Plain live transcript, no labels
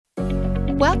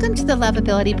Welcome to the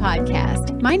Lovability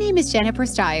Podcast. My name is Jennifer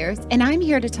Stiers, and I'm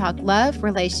here to talk love,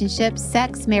 relationships,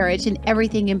 sex, marriage, and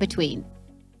everything in between.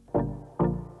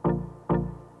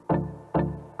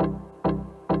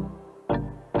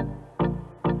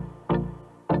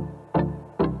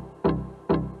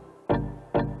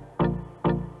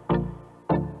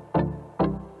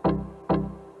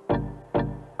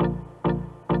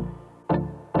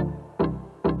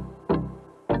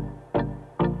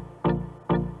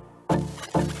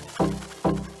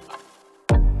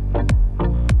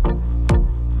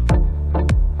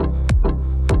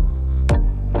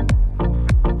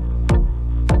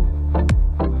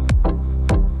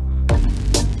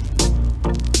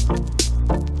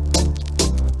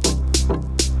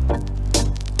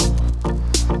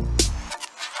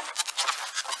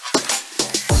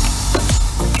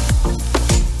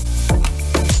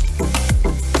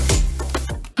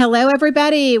 Hello,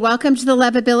 everybody. Welcome to the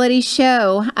Lovability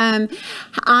Show.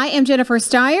 I am Jennifer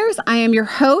Stiers. I am your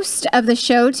host of the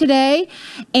show today,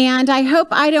 and I hope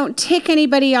I don't tick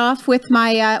anybody off with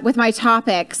my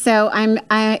topic. So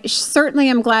I certainly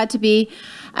am glad to be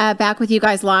back with you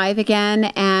guys live again,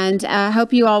 and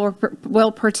hope you all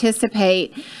will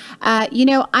participate.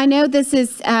 I know this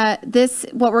is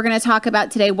what we're going to talk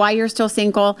about today, why you're still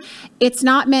single. It's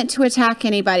not meant to attack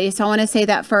anybody, so I want to say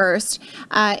that first.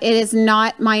 It is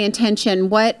not my intention.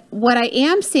 What I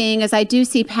am seeing is I do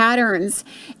see patterns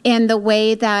in the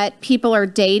way that people are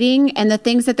dating and the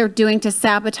things that they're doing to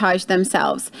sabotage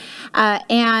themselves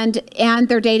and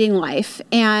their dating life.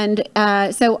 And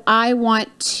so I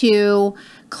want to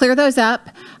clear those up,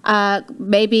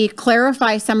 maybe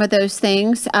clarify some of those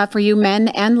things for you men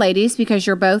and ladies, because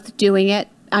you're both doing it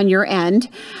on your end,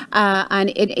 on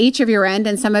each of your end,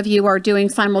 and some of you are doing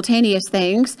simultaneous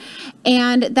things.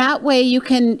 And that way you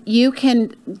can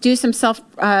do some self,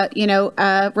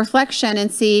 reflection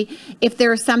and see if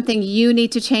there's something you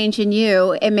need to change in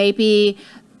you. It may be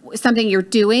something you're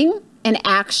doing, an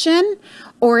action,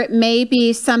 or it may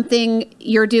be something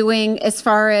you're doing as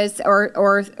far as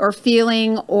or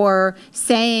feeling or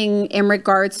saying in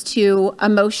regards to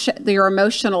your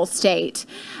emotional state.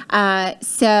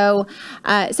 So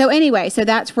anyway, so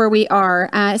that's where we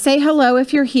are. Say hello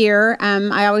if you're here.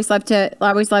 I always love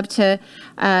to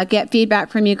get feedback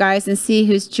from you guys and see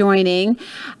who's joining.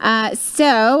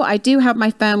 So I do have my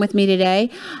phone with me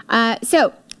today.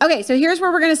 Okay, so here's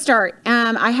where we're going to start.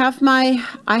 I have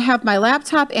my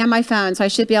laptop and my phone, so I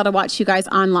should be able to watch you guys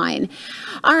online.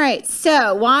 All right,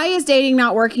 so why is dating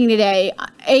not working today?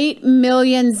 8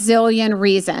 million zillion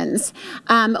reasons.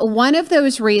 One of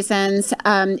those reasons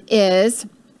is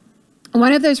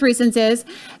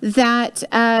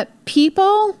that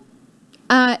people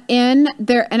in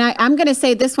there, and I'm going to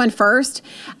say this one first.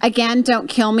 Again, don't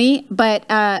kill me, but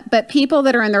people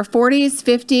that are in their 40s,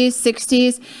 50s,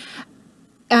 60s.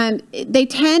 They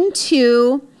tend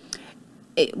to,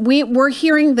 we're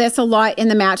hearing this a lot in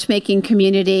the matchmaking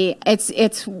community.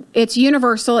 It's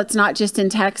universal. It's not just in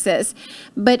Texas,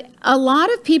 but a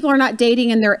lot of people are not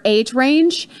dating in their age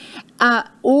range,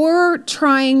 or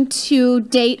trying to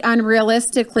date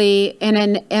unrealistically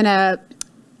in a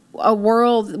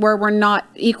world where we're not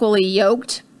equally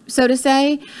yoked, so to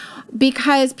say,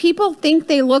 because people think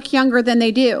they look younger than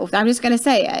they do. I'm just going to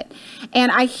say it.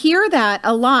 And I hear that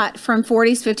a lot from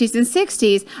 40s, 50s, and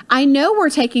 60s. I know we're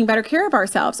taking better care of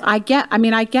ourselves. I get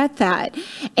that.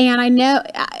 And I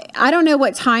don't know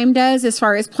what time does as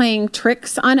far as playing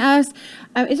tricks on us.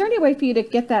 Is there any way for you to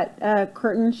get that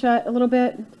curtain shut a little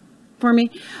bit for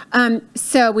me?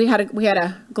 So we had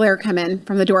a glare come in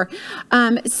from the door.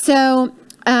 So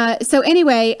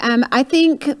anyway, I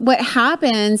think what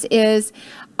happens is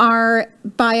our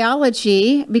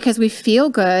biology, because we feel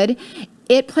good,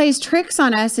 it plays tricks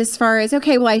on us as far as,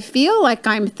 okay, well, I feel like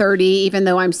I'm 30, even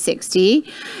though I'm 60.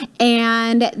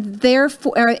 And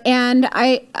therefore, and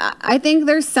I think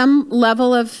there's some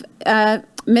level of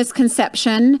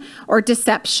misconception or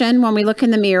deception when we look in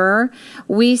the mirror.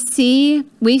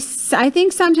 I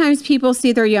think sometimes people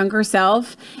see their younger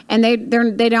self, and they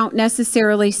don't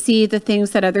necessarily see the things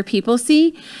that other people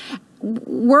see.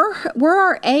 We're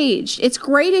our age. It's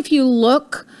great if you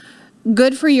look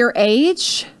good for your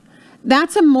age.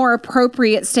 That's a more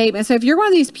appropriate statement. So if you're one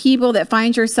of these people that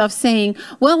finds yourself saying,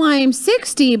 well, I'm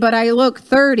 60, but I look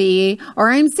 30, or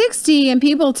I'm 60 and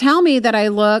people tell me that I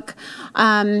look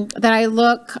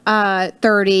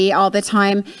 30 all the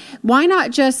time, why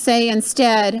not just say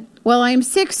instead, well, I'm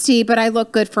 60, but I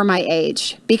look good for my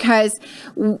age? Because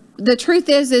the truth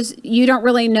is you don't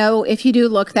really know if you do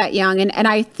look that young. And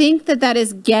I think that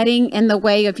is getting in the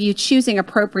way of you choosing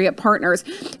appropriate partners,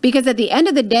 because at the end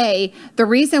of the day, the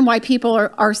reason why people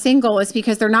are single is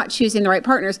because they're not choosing the right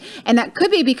partners. And that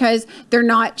could be because they're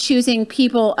not choosing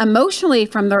people emotionally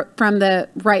from the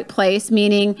right place,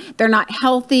 meaning they're not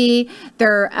healthy,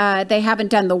 they haven't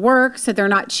done the work, so they're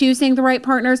not choosing the right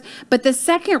partners. But the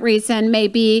second reason may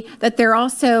be that they're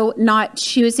also not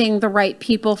choosing the right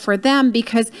people for them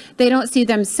because they don't see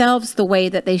themselves the way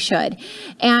that they should.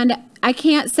 And I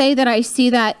can't say that I see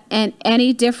that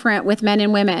any different with men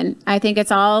and women. I think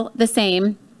it's all the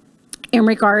same in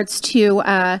regards to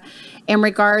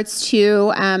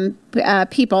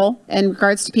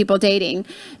people dating.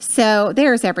 So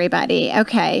there's everybody.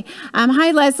 Okay.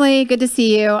 Hi, Leslie. Good to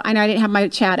see you. I know I didn't have my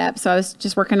chat up, so I was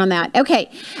just working on that. Okay.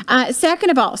 Second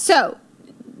of all, so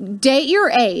date your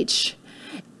age.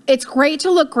 It's great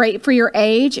to look great for your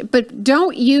age, but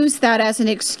don't use that as an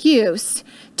excuse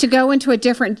to go into a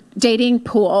different dating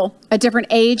pool, a different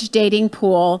age dating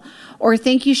pool, or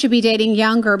think you should be dating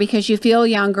younger because you feel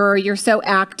younger, or you're so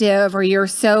active, or you're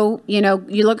so, you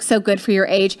look so good for your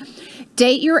age.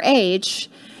 Date your age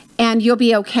and you'll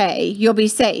be okay. You'll be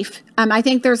safe. I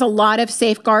think there's a lot of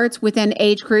safeguards within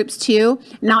age groups too,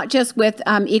 not just with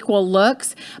equal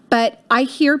looks, but I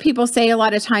hear people say a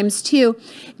lot of times too,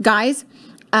 guys,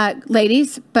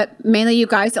 ladies, but mainly you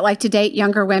guys that like to date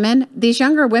younger women, these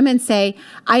younger women say,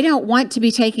 I don't want to be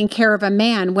taking care of a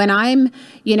man. When I'm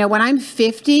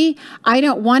 50, I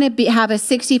don't want to have a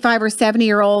 65 or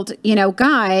 70-year-old,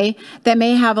 guy that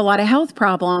may have a lot of health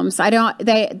problems.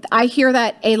 I hear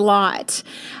that a lot.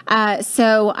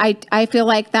 So I feel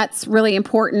like that's really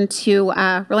important to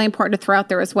throw out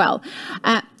there as well.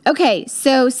 Okay.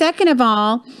 So second of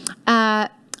all,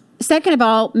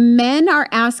 men are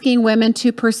asking women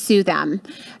to pursue them.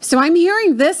 So I'm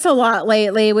hearing this a lot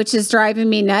lately, which is driving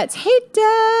me nuts. Hey,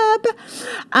 Deb,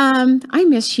 I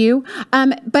miss you.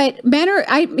 But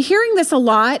I'm hearing this a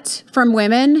lot from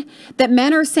women, that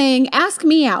men are saying, ask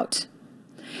me out.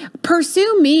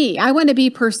 Pursue me. I want to be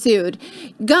pursued.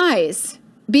 Guys,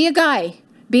 be a guy,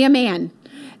 be a man.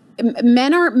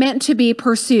 Men aren't meant to be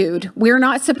pursued. We're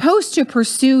not supposed to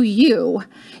pursue you.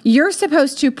 You're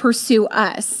supposed to pursue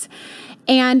us.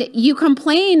 And you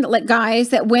complain, guys,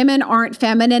 that women aren't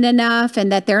feminine enough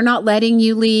and that they're not letting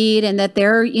you lead and that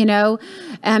they're,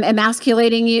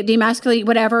 emasculating you, demasculating,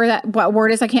 whatever what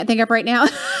word is I can't think of right now.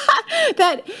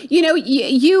 That,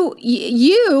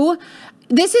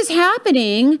 this is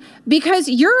happening because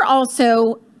you're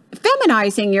also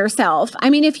feminizing yourself. I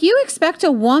mean, if you expect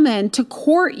a woman to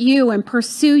court you and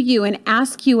pursue you and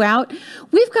ask you out,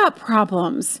 we've got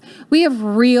problems. We have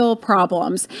real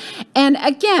problems. And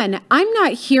again, I'm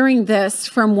not hearing this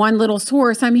from one little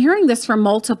source. I'm hearing this from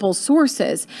multiple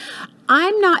sources.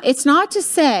 It's not to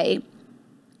say,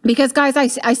 because guys,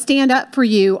 I stand up for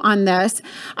you on this.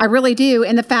 I really do.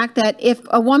 And the fact that if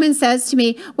a woman says to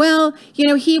me, well,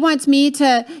 he wants me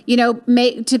to,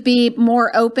 to be more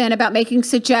open about making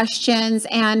suggestions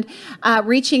and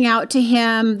reaching out to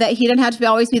him, that he doesn't have to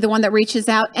always be the one that reaches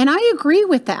out. And I agree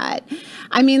with that.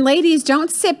 I mean, ladies, don't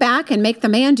sit back and make the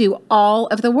man do all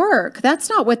of the work. That's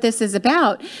not what this is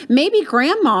about. Maybe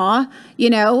grandma,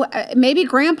 maybe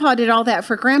grandpa did all that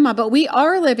for grandma, but we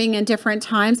are living in different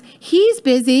times. He's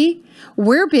busy.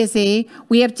 We're busy.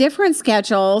 We have different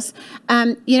schedules.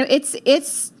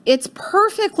 It's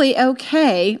perfectly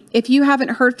okay if you haven't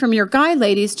heard from your guy,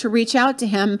 ladies, to reach out to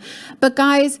him. But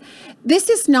guys, this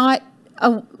is not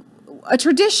a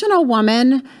traditional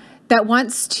woman that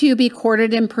wants to be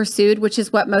courted and pursued, which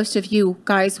is what most of you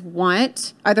guys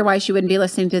want. Otherwise, you wouldn't be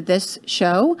listening to this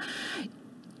show.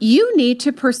 You need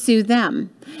to pursue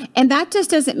them. And that just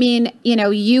doesn't mean,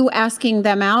 you asking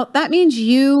them out. That means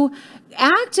you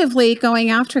actively going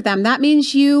after them. That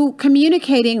means you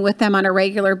communicating with them on a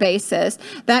regular basis.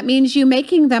 That means you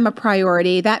making them a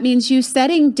priority. That means you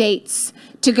setting dates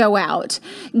to go out,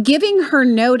 giving her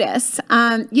notice.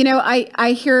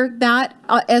 I hear that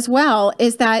as well,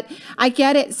 is that I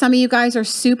get it. Some of you guys are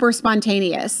super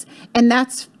spontaneous, and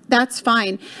that's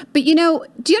fine. But do you know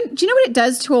what it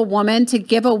does to a woman to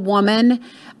give a woman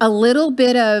a little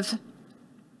bit of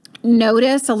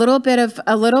notice, a little bit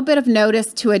of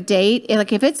notice to a date?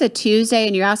 Like if it's a Tuesday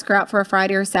and you ask her out for a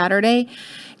Friday or Saturday,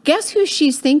 Guess who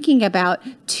she's thinking about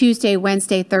Tuesday,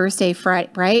 Wednesday, Thursday, Friday,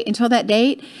 right? Until that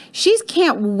date, she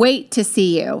can't wait to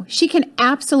see you. She can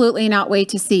absolutely not wait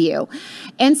to see you.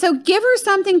 And so give her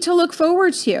something to look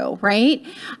forward to, right?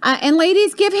 And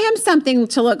ladies, give him something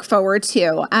to look forward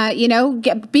to.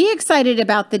 Be excited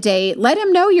about the date. Let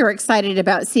him know you're excited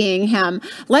about seeing him.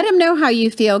 Let him know how you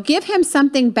feel. Give him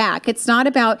something back. It's not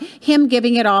about him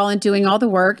giving it all and doing all the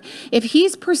work. If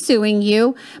he's pursuing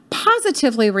you,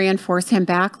 positively reinforce him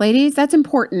back, ladies. That's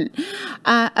important.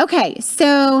 Okay,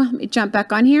 so let me jump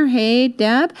back on here. Hey,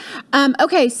 Deb.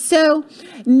 Okay, so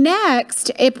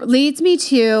next, it leads me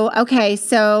to,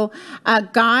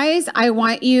 guys, I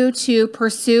want you to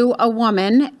pursue a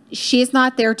woman. She's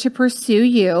not there to pursue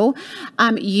you.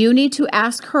 You need to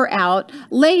ask her out.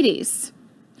 Ladies,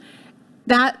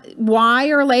 why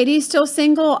are ladies still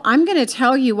single? I'm going to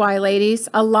tell you why, ladies.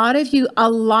 A lot of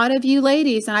you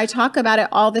ladies, and I talk about it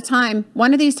all the time.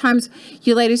 One of these times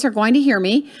you ladies are going to hear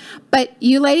me, but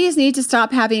you ladies need to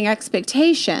stop having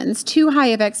expectations, too high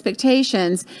of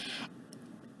expectations,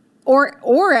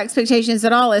 or expectations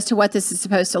at all as to what this is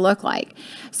supposed to look like.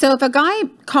 So if a guy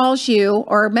calls you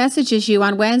or messages you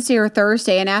on Wednesday or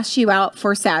Thursday and asks you out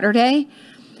for Saturday,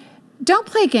 don't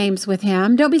play games with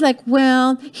him. Don't be like,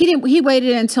 well, he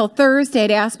waited until Thursday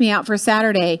to ask me out for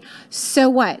Saturday. So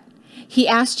what? He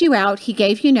asked you out. He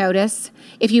gave you notice.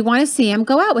 If you want to see him,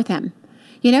 go out with him.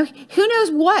 Who knows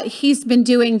what he's been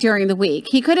doing during the week?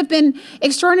 He could have been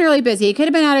extraordinarily busy. He could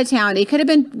have been out of town. He could have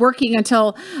been working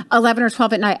until 11 or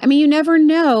 12 at night. I mean, you never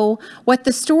know what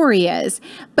the story is.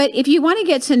 But if you want to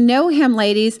get to know him,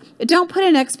 ladies, don't put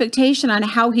an expectation on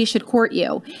how he should court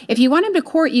you. If you want him to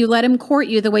court you, let him court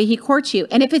you the way he courts you.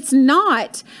 And if it's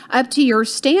not up to your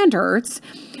standards,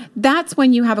 that's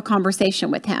when you have a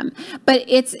conversation with him. But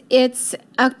it's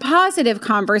a positive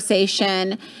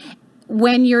conversation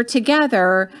when you're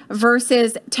together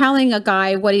versus telling a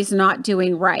guy what he's not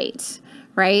doing right?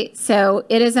 So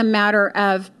it is a matter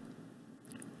of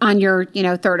on your,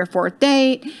 third or fourth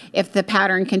date, if the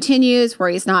pattern continues where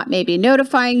he's not maybe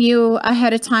notifying you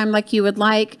ahead of time like you would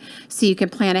like so you can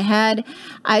plan ahead,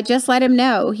 just let him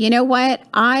know, you know what?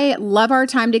 I love our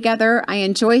time together. I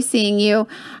enjoy seeing you.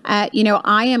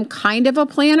 I am kind of a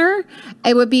planner.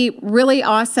 It would be really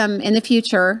awesome in the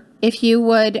future if you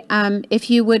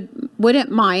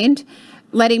wouldn't mind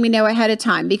letting me know ahead of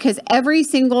time, because every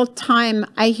single time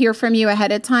I hear from you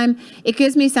ahead of time, it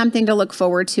gives me something to look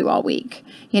forward to all week.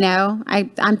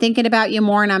 I'm thinking about you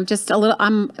more, and I'm just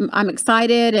I'm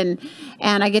excited,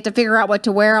 and I get to figure out what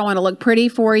to wear. I want to look pretty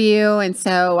for you. And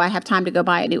so I have time to go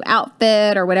buy a new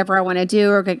outfit or whatever I want to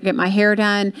do, or get my hair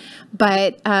done.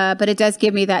 But it does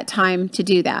give me that time to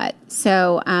do that.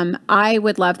 So I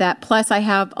would love that. Plus I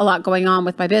have a lot going on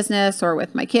with my business or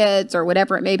with my kids or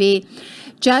whatever it may be.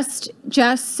 Just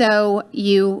so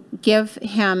you give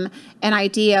him an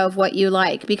idea of what you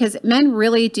like, because men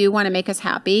really do want to make us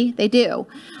happy. They do.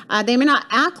 They may not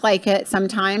act like it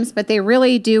sometimes, but they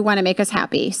really do want to make us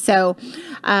happy. So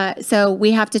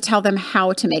we have to tell them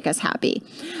how to make us happy.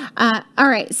 All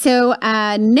right. So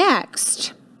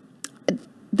next,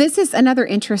 this is another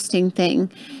interesting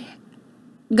thing.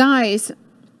 Guys,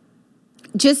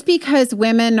 just because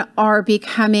women are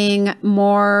becoming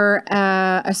more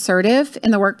assertive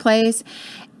in the workplace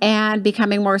and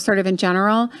becoming more assertive in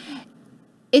general,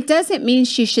 it doesn't mean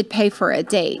she should pay for a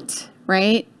date,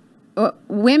 right?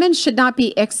 Women should not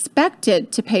be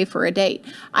expected to pay for a date.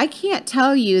 I can't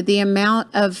tell you the amount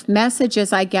of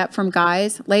messages I get from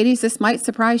guys. Ladies, this might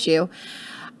surprise you.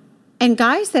 And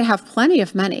guys that have plenty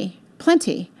of money,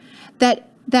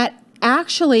 that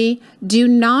actually do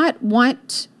not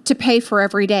want to pay for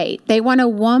every date. They want a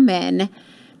woman.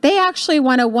 They actually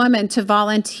want a woman to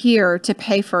volunteer to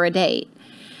pay for a date.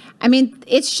 I mean,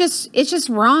 it's just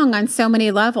wrong on so many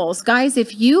levels. Guys,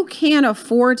 if you can't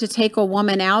afford to take a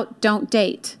woman out, don't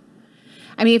date.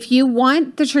 I mean, if you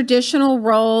want the traditional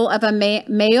role of a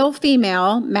male,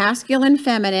 female, masculine,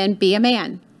 feminine, be a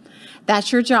man.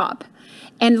 That's your job.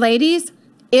 And ladies,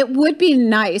 it would be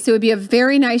nice. It would be a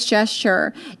very nice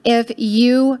gesture if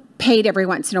you paid every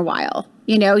once in a while.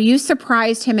 You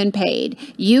surprised him and paid.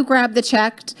 You grab the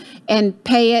check and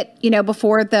pay it,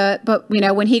 before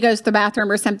when he goes to the bathroom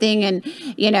or something and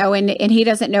he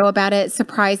doesn't know about it,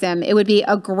 surprise him. It would be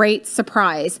a great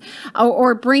surprise.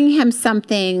 Or bring him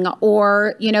something,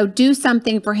 or, do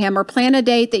something for him, or plan a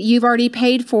date that you've already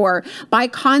paid for, buy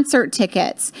concert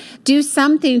tickets, do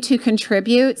something to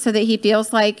contribute so that he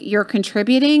feels like you're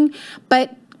contributing.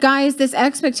 But guys, this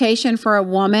expectation for a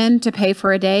woman to pay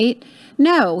for a date,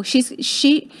 no, she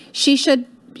should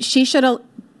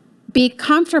be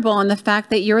comfortable in the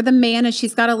fact that you're the man and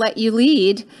she's got to let you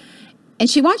lead And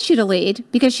she wants you to lead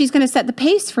because she's going to set the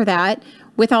pace for that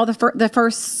with all the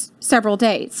first several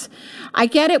dates. I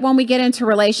get it when we get into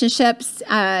relationships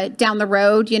down the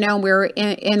road, we're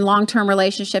in long-term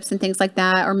relationships and things like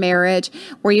that, or marriage,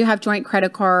 where you have joint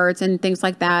credit cards and things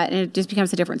like that, and it just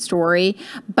becomes a different story.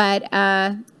 But,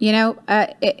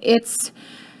 it's...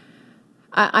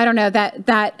 I don't know,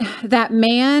 that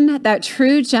man, that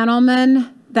true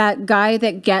gentleman, that guy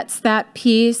that gets that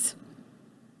piece,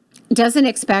 doesn't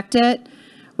expect it,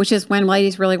 which is when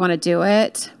ladies really want to do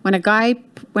it. When a guy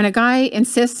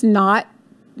insists not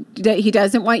that he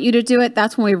doesn't want you to do it,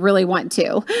 that's when we really want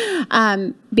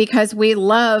to, because we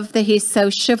love that he's so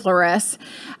chivalrous.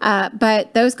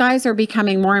 But those guys are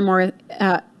becoming more and more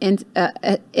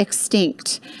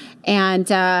extinct. And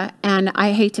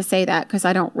I hate to say that because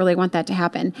I don't really want that to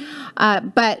happen.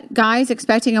 But guys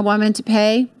expecting a woman to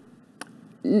pay,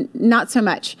 not so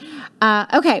much.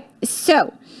 Okay,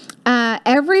 so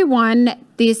everyone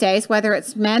these days, whether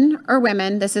it's men or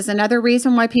women, this is another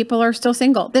reason why people are still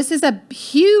single. This is a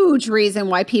huge reason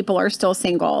why people are still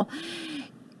single.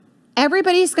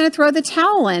 Everybody's going to throw the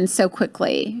towel in so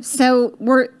quickly. So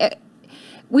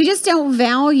we just don't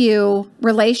value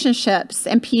relationships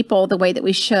and people the way that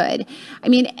we should. I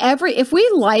mean, if we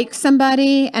like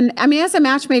somebody, and I mean, as a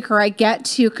matchmaker, I get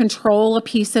to control a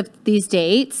piece of these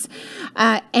dates.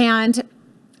 And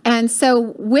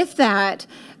so with that,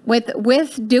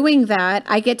 with doing that,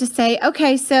 I get to say,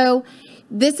 okay, so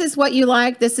this is what you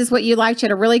like. This is what you liked. You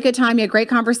had a really good time. You had a great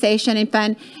conversation and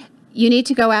fun. You need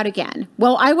to go out again.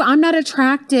 Well, I'm not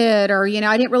attracted, or,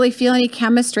 I didn't really feel any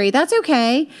chemistry. That's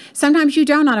okay. Sometimes you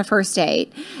don't on a first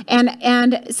date.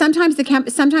 And sometimes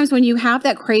sometimes when you have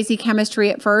that crazy chemistry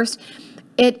at first,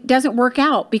 it doesn't work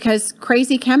out, because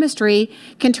crazy chemistry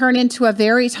can turn into a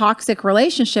very toxic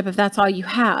relationship if that's all you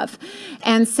have.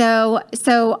 And so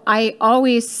I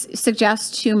always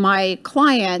suggest to my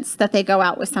clients that they go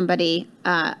out with somebody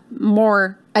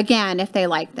more again if they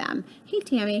like them. Hey,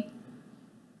 Tammy.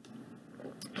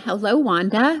 Hello,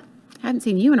 Wanda. I haven't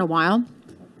seen you in a while.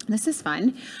 This is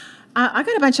fun. I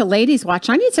got a bunch of ladies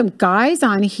watching. I need some guys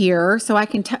on here so I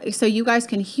can so you guys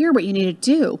can hear what you need to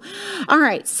do. All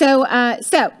right.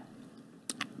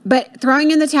 But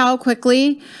throwing in the towel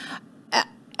quickly,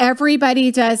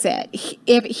 everybody does it.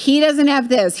 If he doesn't have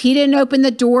this, he didn't open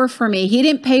the door for me, he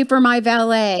didn't pay for my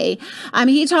valet.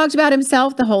 He talked about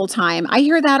himself the whole time. I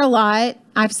hear that a lot.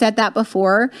 I've said that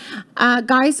before.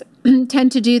 Guys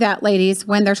tend to do that, ladies,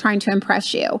 when they're trying to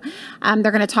impress you.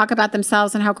 They're going to talk about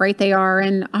themselves and how great they are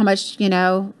and how much they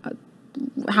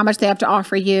have to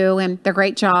offer you and their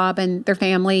great job and their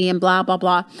family and blah, blah,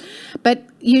 blah. But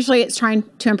usually it's trying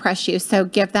to impress you. So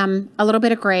give them a little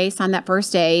bit of grace on that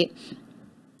first date.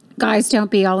 Guys, don't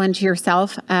be all into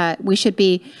yourself. We should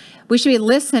be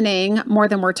listening more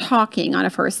than we're talking on a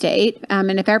first date.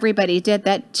 And if everybody did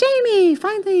that, Jamie,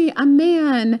 finally a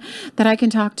man that I can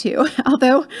talk to.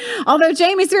 Although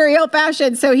Jamie's very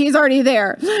old-fashioned, so he's already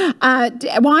there.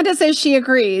 Wanda says she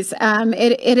agrees.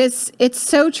 It's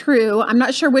so true. I'm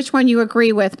not sure which one you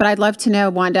agree with, but I'd love to know,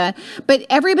 Wanda. But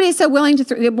everybody's so willing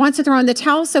wants to throw in the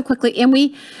towel so quickly, and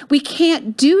we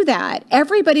can't do that.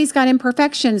 Everybody's got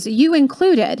imperfections, you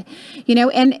included.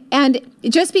 And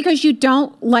just because you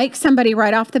don't like somebody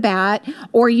right off the bat,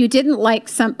 or you didn't like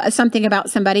something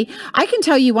about somebody, I can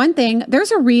tell you one thing.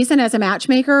 There's a reason as a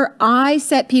matchmaker, I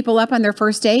set people up on their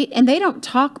first date and they don't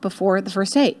talk before the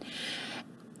first date.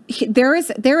 There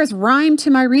is rhyme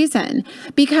to my reason,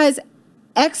 because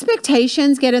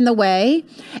expectations get in the way,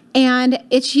 and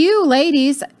it's you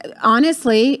ladies,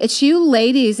 honestly, it's you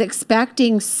ladies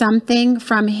expecting something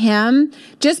from him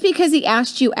just because he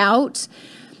asked you out.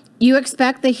 You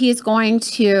expect that he's going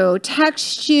to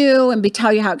text you and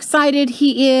tell you how excited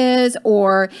he is,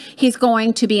 or he's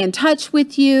going to be in touch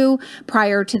with you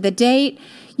prior to the date.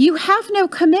 You have no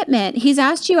commitment. He's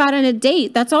asked you out on a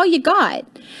date. That's all you got.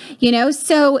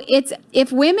 So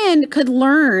if women could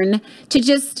learn to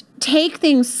just take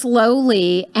things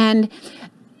slowly and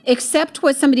accept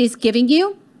what somebody's giving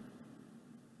you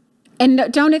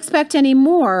and don't expect any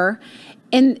more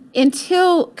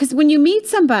because when you meet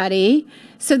somebody,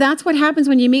 so that's what happens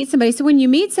when you meet somebody. So when you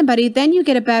meet somebody, then you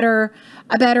get a better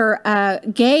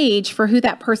gauge for who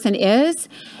that person is.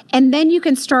 And then you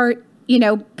can start,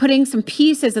 putting some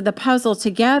pieces of the puzzle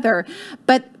together.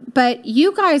 But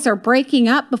you guys are breaking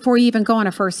up before you even go on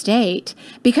a first date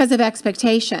because of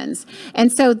expectations.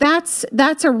 And so that's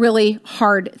a really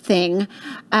hard thing.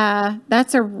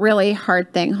 That's a really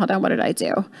hard thing. Hold on. What did I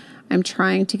do? I'm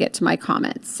trying to get to my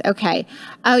comments. Okay.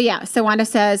 Oh yeah. So Wanda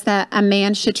says that a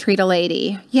man should treat a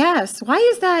lady. Yes. Why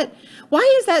is that?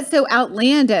 Why is that so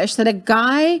outlandish that a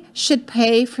guy should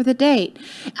pay for the date?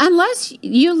 Unless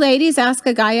you ladies ask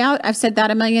a guy out. I've said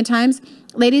that a million times.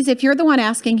 Ladies, if you're the one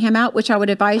asking him out, which I would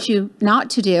advise you not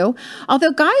to do,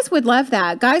 although guys would love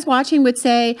that. Guys watching would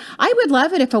say, I would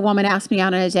love it if a woman asked me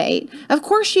out on a date. Of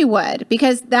course you would,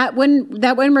 because that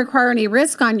wouldn't require any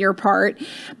risk on your part.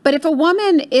 But if a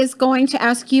woman is going to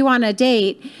ask you on a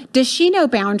date, does she know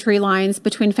boundary lines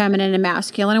between feminine and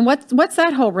masculine? And what's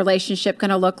that whole relationship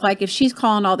going to look like if she's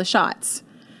calling all the shots?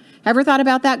 Ever thought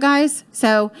about that, guys?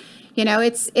 So,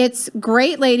 it's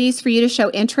great, ladies, for you to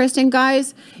show interest in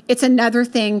guys. It's another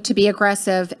thing to be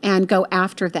aggressive and go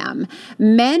after them.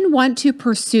 Men want to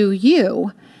pursue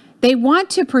you. They want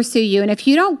to pursue you. And if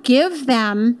you don't give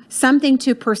them something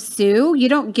to pursue, you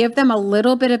don't give them a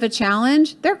little bit of a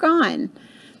challenge, they're gone.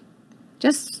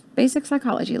 Just basic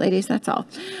psychology, ladies. That's all.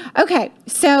 Okay.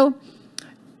 So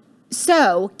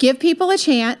give people a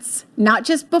chance, not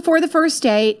just before the first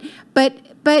date,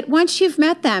 but once you've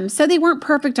met them. So they weren't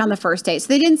perfect on the first date. So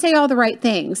they didn't say all the right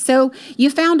things. So you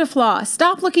found a flaw.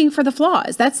 Stop looking for the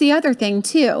flaws. That's the other thing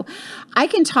too. I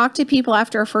can talk to people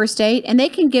after a first date and they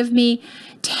can give me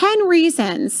 10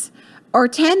 reasons or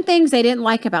 10 things they didn't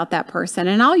like about that person.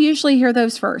 And I'll usually hear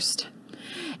those first.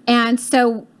 And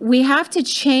so we have to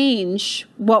change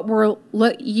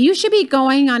what you should be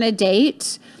going on a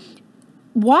date,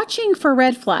 watching for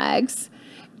red flags,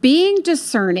 being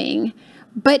discerning,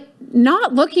 but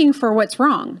not looking for what's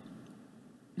wrong.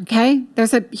 Okay?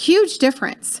 There's a huge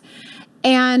difference.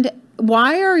 And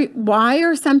why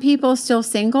are some people still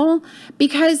single?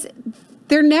 Because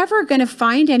they're never going to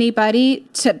find anybody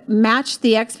to match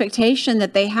the expectation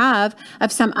that they have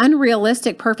of some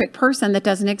unrealistic, perfect person that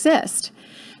doesn't exist.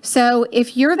 So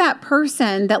if you're that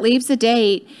person that leaves a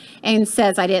date and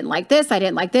says, I didn't like this,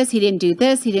 he didn't do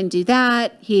this, he didn't do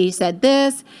that, he said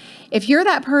this. If you're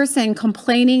that person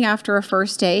complaining after a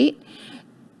first date,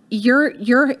 your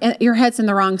head's in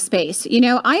the wrong space.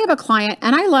 I have a client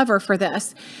and I love her for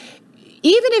this.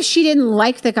 Even if she didn't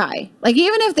like the guy, like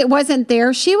even if it wasn't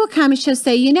there, she will come and she'll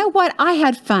say, you know what? I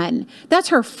had fun. That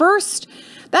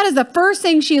is the first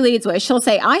thing she leads with. She'll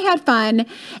say, I had fun.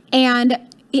 And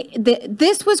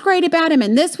this was great about him,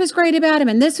 and this was great about him,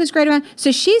 and this was great about him.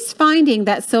 So she's finding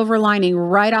that silver lining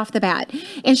right off the bat.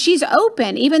 And she's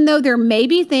open, even though there may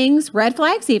be things, red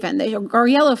flags even, or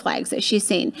yellow flags that she's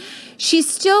seen. She's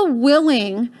still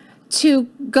willing to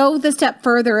go the step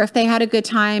further if they had a good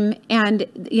time and,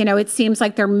 it seems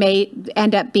like there may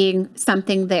end up being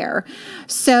something there.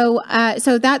 So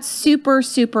that's super,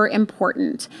 super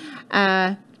important.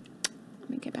 Let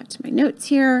me get back to my notes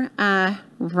here.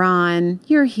 Ron,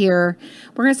 you're here.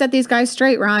 We're going to set these guys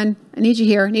straight, Ron. I need you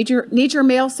here. Need your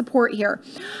male support here.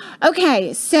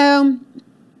 Okay, so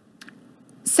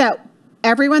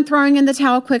everyone throwing in the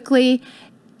towel quickly.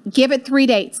 Give it 3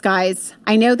 dates, guys.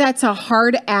 I know that's a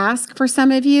hard ask for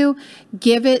some of you.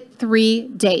 Give it 3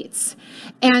 dates.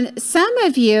 And some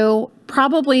of you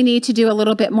probably need to do a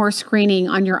little bit more screening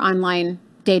on your online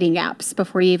dating apps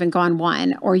before you even go on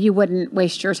one, or you wouldn't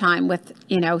waste your time with,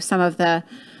 some of the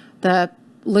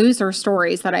loser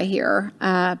stories that I hear,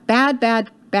 bad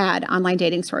online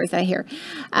dating stories that I hear.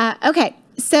 Okay.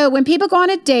 So when people go on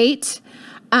a date,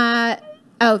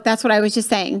 that's what I was just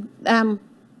saying.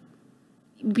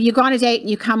 You go on a date and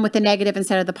you come with the negative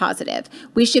instead of the positive.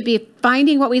 We should be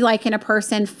finding what we like in a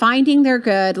person, finding their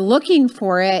good, looking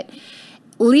for it,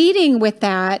 leading with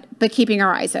that, but keeping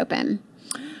our eyes open.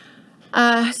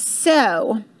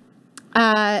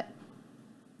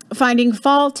 Finding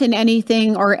fault in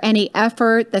anything or any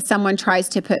effort that someone tries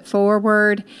to put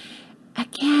forward.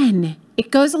 Again, it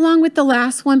goes along with the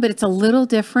last one, but it's a little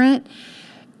different.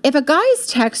 If a guy is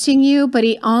texting you, but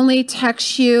he only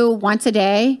texts you once a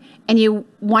day and you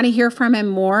want to hear from him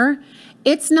more,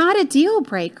 it's not a deal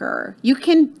breaker. You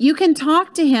can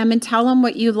talk to him and tell him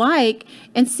what you like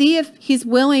and see if he's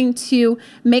willing to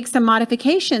make some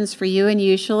modifications for you. And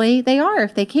usually they are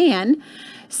if they can.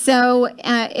 So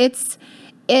a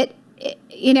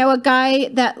guy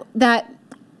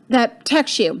that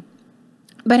texts you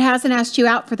but hasn't asked you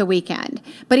out for the weekend,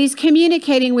 but he's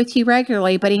communicating with you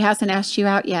regularly, but he hasn't asked you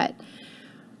out yet.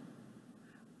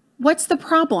 What's the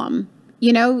problem?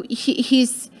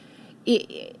 If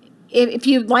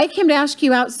you'd like him to ask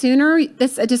you out sooner,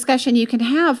 that's a discussion you can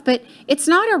have, but it's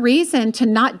not a reason to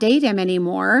not date him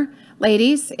anymore,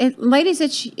 ladies.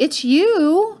 It's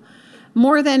you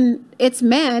more than it's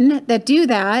men that do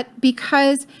that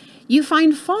because you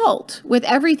find fault with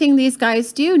everything these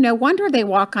guys do. No wonder they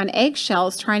walk on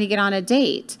eggshells trying to get on a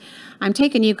date. I'm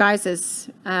taking you guys as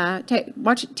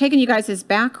taking you guys as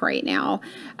back right now.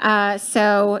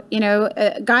 So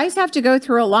guys have to go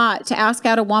through a lot to ask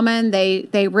out a woman.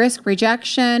 They risk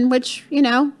rejection, which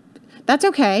that's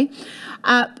okay.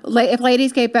 If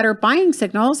ladies gave better buying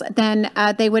signals, then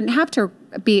they wouldn't have to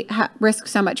risk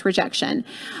so much rejection.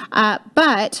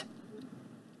 But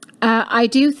I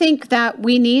do think that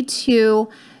we need to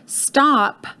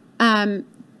stop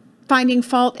finding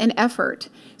fault in effort.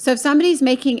 So if somebody's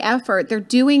making effort, they're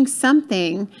doing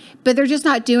something, but they're just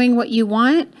not doing what you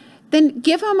want, then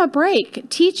give them a break.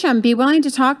 Teach them, be willing to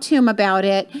talk to them about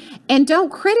it, and don't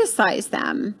criticize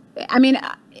them. I mean,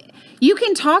 you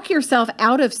can talk yourself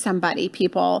out of somebody,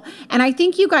 people. And I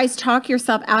think you guys talk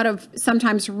yourself out of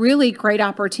sometimes really great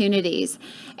opportunities.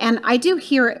 And I do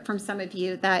hear it from some of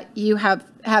you that you have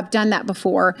done that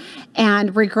before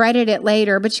and regretted it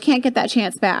later, but you can't get that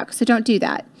chance back. So don't do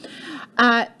that.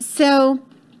 So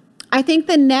I think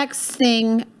the next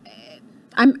thing,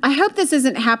 I hope this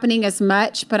isn't happening as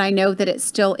much, but I know that it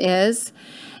still is.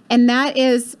 And that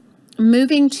is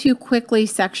moving too quickly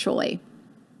sexually.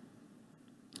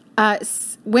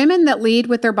 Women that lead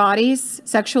with their bodies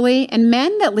sexually and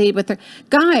men that lead with their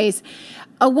guys,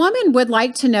 a woman would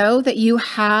like to know that you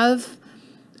have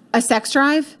a sex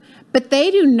drive, but they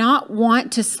do not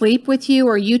want to sleep with you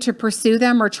or you to pursue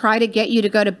them or try to get you to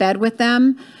go to bed with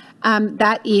them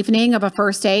that evening of a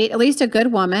first date. At least a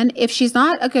good woman. If she's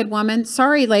not a good woman,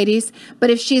 sorry, ladies,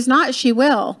 but if she's not, she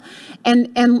will.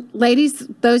 And ladies,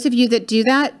 those of you that do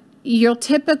that, you'll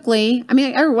typically,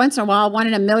 every once in a while, 1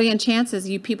 in a million chances,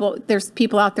 there's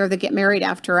people out there that get married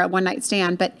after a one night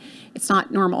stand, but it's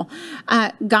not normal.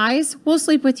 Guys will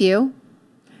sleep with you.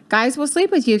 Guys will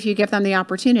sleep with you if you give them the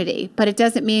opportunity, but it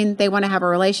doesn't mean they want to have a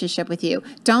relationship with you.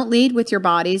 Don't lead with your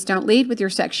bodies. Don't lead with your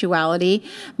sexuality.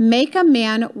 Make a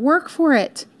man work for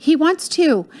it. He wants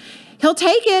to. He'll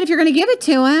take it if you're going to give it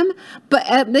to him, but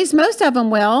at least most of them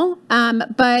will.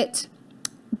 But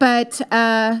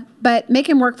make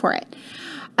him work for it.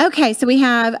 Okay, so we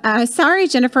have, sorry,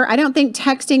 Jennifer, I don't think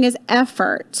texting is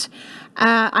effort.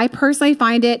 I personally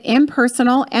find it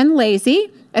impersonal and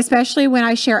lazy, especially when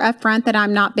I share up front that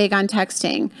I'm not big on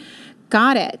texting.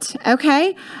 Got it.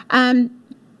 Okay. And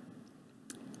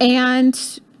I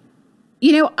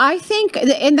think,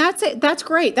 and that's it. That's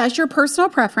great. That's your personal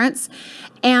preference.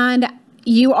 And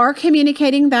you are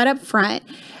communicating that up front.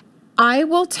 I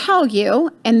will tell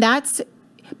you, and that's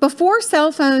before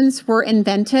cell phones were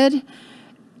invented,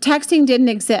 texting didn't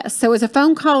exist. So it was a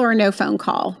phone call or no phone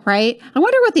call, right? I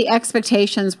wonder what the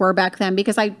expectations were back then,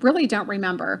 because I really don't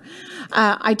remember.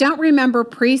 I don't remember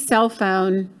pre-cell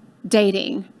phone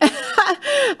dating.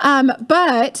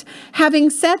 But having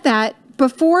said that,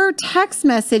 before text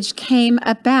message came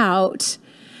about,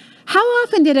 how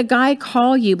often did a guy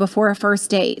call you before a first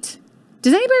date?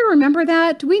 Does anybody remember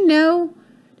that? Do we know?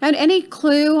 And any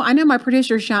clue? I know my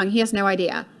producer's young. He has no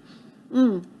idea.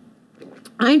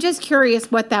 I'm just curious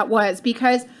what that was,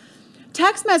 because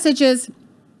text messages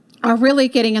are really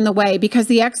getting in the way, because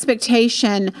the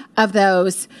expectation of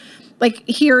those, like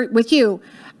here with you,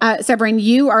 Severine,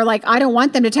 you are like, I don't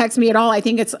want them to text me at all. I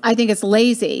think it's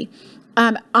lazy.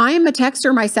 I'm a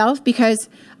texter myself because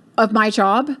of my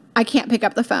job. I can't pick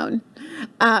up the phone.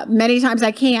 Many times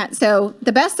I can't. So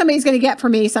the best somebody's going to get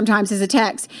from me sometimes is a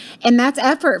text, and that's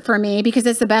effort for me because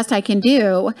it's the best I can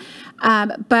do.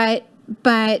 But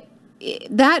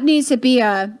that needs to be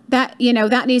that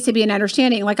needs to be an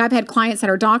understanding. Like I've had clients that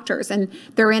are doctors and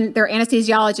they're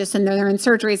anesthesiologists and they're in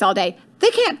surgeries all day.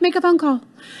 They can't make a phone call.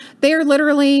 They are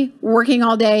literally working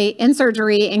all day in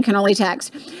surgery and can only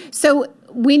text. So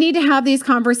we need to have these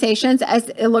conversations, as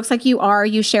it looks like you are.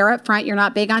 You share up front. You're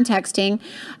not big on texting.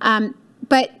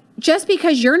 But just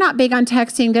because you're not big on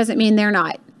texting doesn't mean they're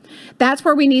not. That's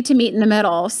where we need to meet in the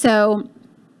middle. So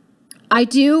I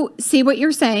do see what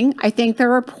you're saying. I think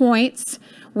there are points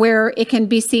where it can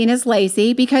be seen as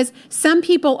lazy because some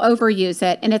people overuse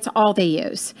it and it's all they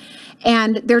use.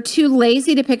 And they're too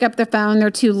lazy to pick up the phone.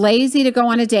 They're too lazy to go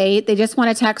on a date. They just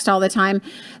want to text all the time.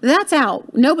 That's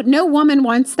out. No woman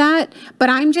wants that. But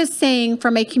I'm just saying,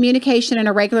 from a communication and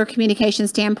a regular communication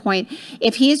standpoint,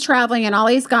 if he's traveling and all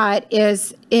he's got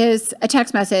is a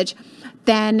text message,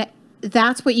 then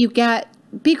that's what you get.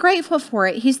 Be grateful for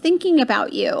it. He's thinking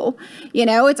about you.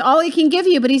 It's all he can give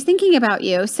you, but he's thinking about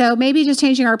you. So maybe just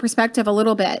changing our perspective a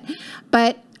little bit.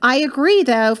 But I agree,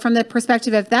 though, from the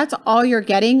perspective, if that's all you're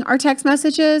getting are text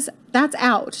messages, that's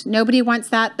out. Nobody wants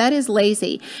that. That is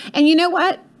lazy. And you know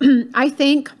what? I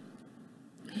think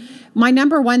my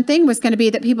number one thing was going to be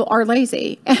that people are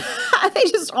lazy. They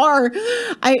just are.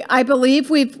 I believe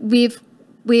we've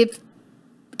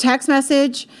text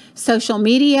message, social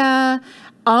media,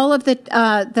 all of the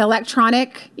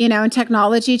electronic, and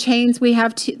technology chains we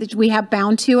have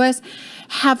bound to us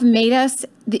have made us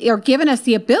or given us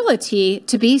the ability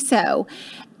to be so.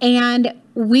 And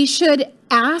we should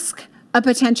ask a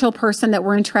potential person that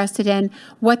we're interested in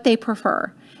what they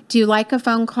prefer. Do you like a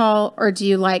phone call or do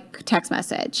you like text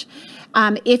message?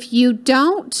 If you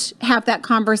don't have that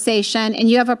conversation and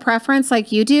you have a preference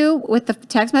like you do with the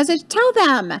text message, tell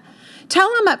them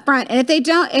up front. And if they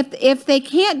don't, if they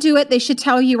can't do it, they should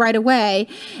tell you right away.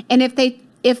 And if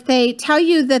they tell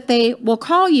you that they will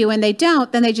call you and they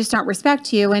don't, then they just don't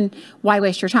respect you, and why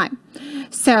waste your time?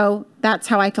 So that's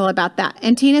how I feel about that.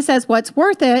 And Tina says, what's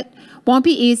worth it won't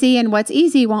be easy, and what's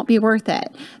easy won't be worth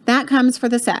it. That comes for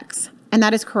the sex. And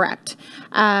that is correct.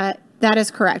 That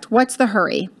is correct. What's the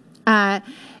hurry?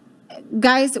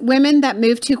 Guys, women that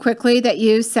move too quickly, that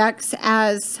use sex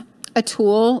as a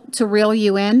tool to reel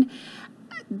you in,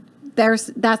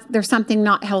 there's something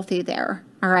not healthy there.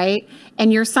 All right.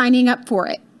 And you're signing up for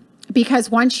it, because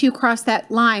once you cross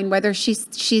that line, whether she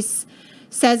says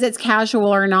it's casual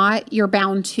or not, you're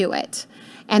bound to it.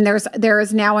 And there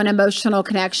is now an emotional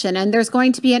connection, and there's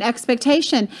going to be an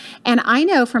expectation. And I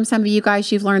know from some of you guys,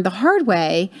 you've learned the hard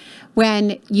way,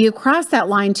 when you cross that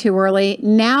line too early,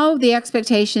 now the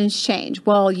expectations change.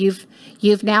 Well, you've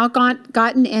now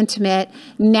gotten intimate.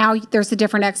 Now there's a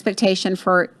different expectation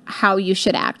for how you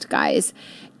should act, guys.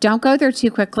 Don't go there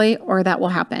too quickly, or that will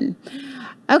happen.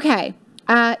 Okay.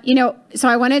 So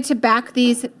I wanted to back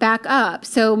up.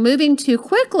 So moving too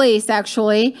quickly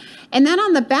sexually, and then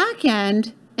on the back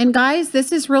end, and guys,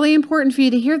 this is really important for you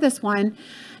to hear this one,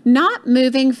 not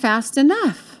moving fast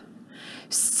enough.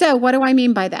 So what do I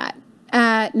mean by that?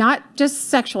 Not just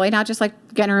sexually, not just like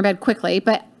getting her in bed quickly,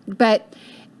 but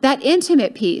that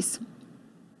intimate piece.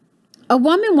 A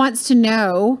woman wants to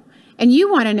know, and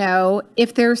you want to know,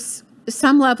 if there's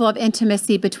some level of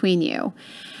intimacy between you.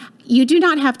 You do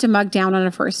not have to mug down on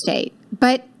a first date,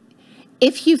 but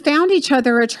if you found each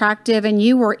other attractive and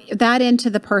you were that into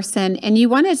the person and you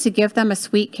wanted to give them a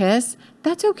sweet kiss,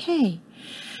 that's okay.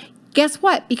 Guess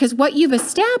what? Because what you've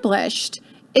established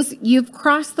is you've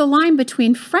crossed the line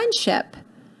between friendship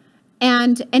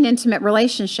and an intimate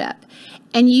relationship.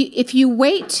 And if you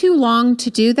wait too long to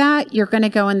do that, you're going to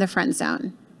go in the friend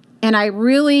zone. And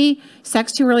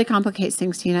sex too really complicates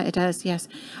things, Tina. It does, yes.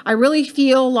 I really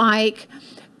feel like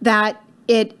that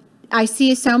I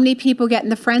see so many people get in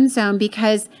the friend zone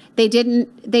because they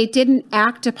didn't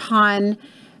act upon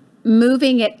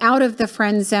moving it out of the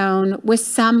friend zone with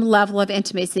some level of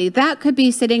intimacy. That could be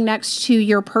sitting next to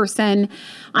your person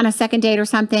on a second date or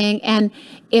something. And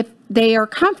if they are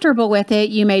comfortable with it,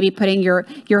 you may be putting your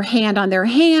hand on their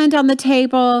hand on the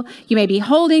table. You may be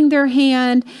holding their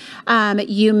hand.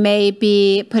 You may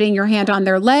be putting your hand on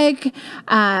their leg.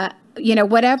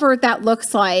 Whatever that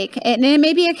looks like. And it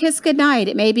may be a kiss goodnight.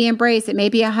 It may be embrace. It may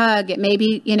be a hug. It may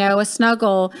be, a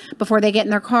snuggle before they get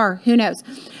in their car. Who knows?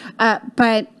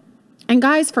 And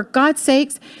guys, for God's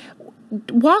sakes,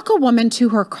 walk a woman to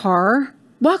her car.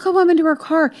 Walk a woman to her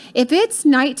car. If it's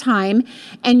nighttime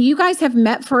and you guys have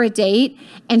met for a date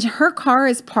and her car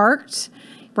is parked,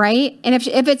 right? And if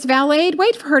it's valeted,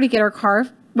 wait for her to get her car.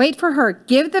 Wait for her.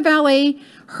 Give the valet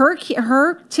her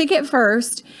ticket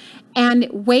first and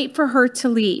wait for her to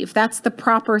leave. That's the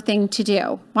proper thing to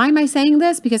do. Why am I saying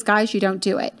this? Because guys, you don't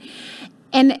do it.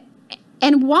 And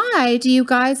why do you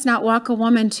guys not walk a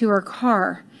woman to her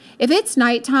car? If it's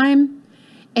nighttime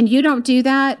and you don't do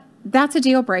that, that's a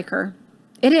deal breaker.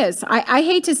 It is. I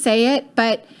hate to say it,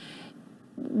 but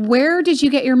where did you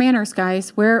get your manners,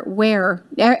 guys? Where?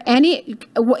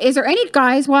 Is there any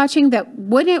guys watching that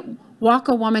wouldn't walk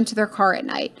a woman to their car at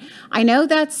night? I know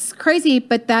that's crazy,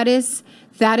 but that is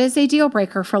a deal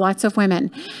breaker for lots of women.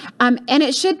 And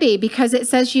it should be, because it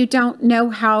says you don't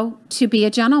know how to be a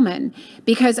gentleman,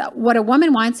 because what a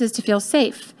woman wants is to feel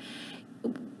safe.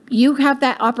 You have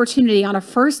that opportunity on a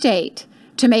first date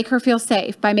to make her feel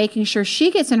safe by making sure she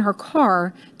gets in her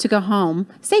car to go home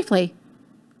safely.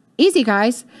 Easy,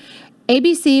 guys.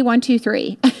 ABC 1, 2,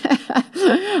 3.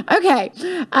 Okay.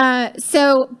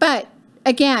 But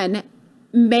again,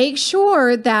 make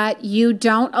sure that you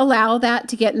don't allow that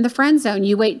to get in the friend zone.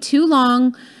 You wait too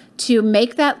long to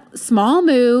make that small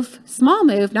move,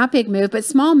 not big move, but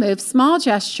small move, small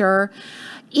gesture.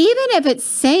 Even if it's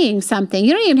saying something,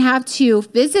 you don't even have to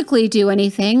physically do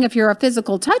anything. If you're a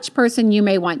physical touch person, you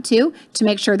may want to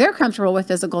make sure they're comfortable with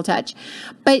physical touch.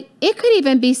 But it could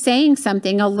even be saying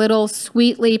something a little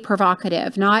sweetly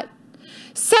provocative, not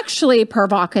sexually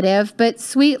provocative, but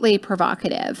sweetly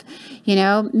provocative.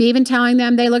 Even telling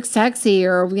them they look sexy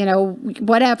or,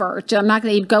 whatever. I'm not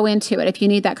going to go into it if you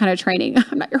need that kind of training.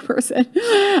 I'm not your person.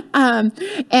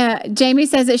 Jamie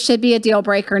says it should be a deal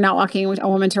breaker, not walking a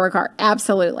woman to her car.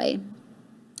 Absolutely.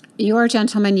 You're a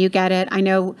gentleman. You get it. I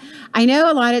know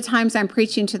a lot of times I'm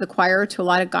preaching to the choir to a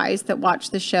lot of guys that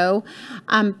watch the show.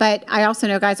 But I also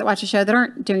know guys that watch the show that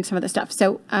aren't doing some of the stuff.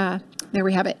 So there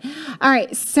we have it. All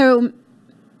right. So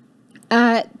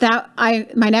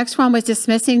my next one was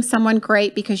dismissing someone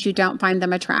great because you don't find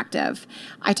them attractive.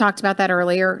 I talked about that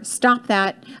earlier. Stop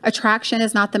that. Attraction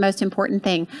is not the most important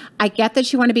thing. I get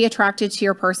that you want to be attracted to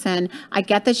your person. I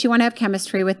get that you want to have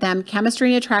chemistry with them.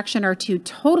 Chemistry and attraction are two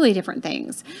totally different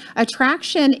things.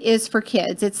 Attraction is for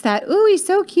kids. It's that, ooh, he's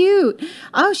so cute.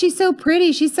 Oh, she's so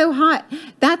pretty. She's so hot.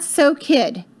 That's so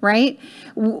kid, right?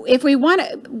 If we want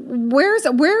to,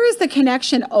 where is the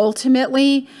connection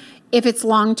ultimately? If it's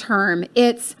long-term,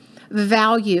 it's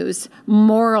values,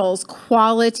 morals,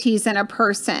 qualities in a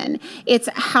person. It's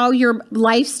how your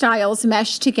lifestyles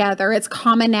mesh together. It's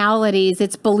commonalities.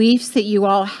 It's beliefs that you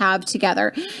all have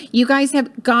together. You guys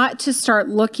have got to start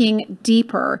looking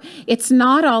deeper. It's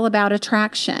not all about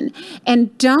attraction.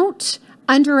 And don't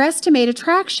underestimate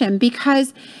attraction,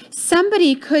 because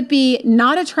somebody could be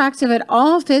not attractive at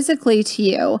all physically to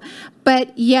you,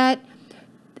 but yet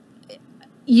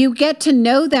you get to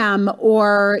know them,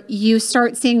 or you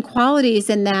start seeing qualities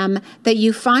in them that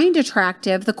you find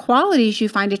attractive. The qualities you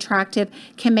find attractive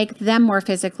can make them more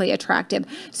physically attractive.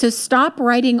 So stop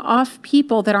writing off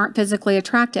people that aren't physically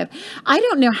attractive. I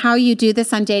don't know how you do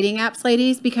this on dating apps,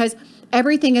 ladies, because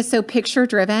everything is so picture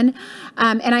driven.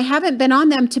 And I haven't been on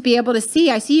them to be able to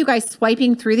see. I see you guys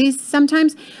swiping through these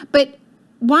sometimes, but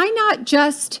why not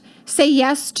just say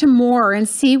yes to more and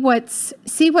see what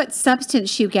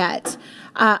substance you get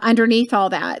underneath all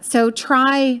that. So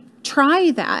try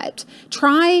that.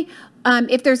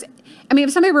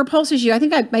 If somebody repulses you, I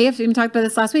think I may have even talked about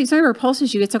this last week. If somebody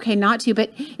repulses you, it's okay not to,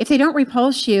 but if they don't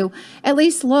repulse you, at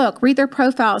least read their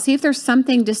profile, see if there's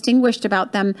something distinguished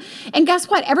about them. And guess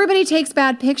what? Everybody takes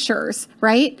bad pictures,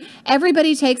 right?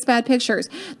 Everybody takes bad pictures.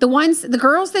 The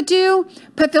girls that do,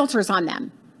 put filters on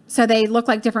them so they look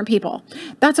like different people.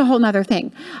 That's a whole nother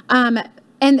thing.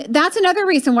 And that's another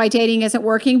reason why dating isn't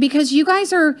working, because you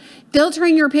guys are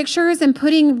filtering your pictures and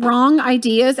putting wrong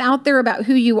ideas out there about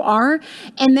who you are.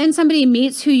 And then somebody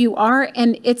meets who you are,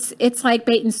 and it's like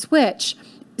bait and switch.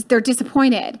 They're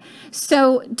disappointed.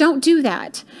 So don't do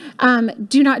that.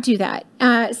 Do not do that.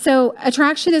 So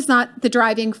attraction is not the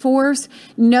driving force.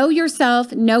 Know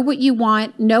yourself, know what you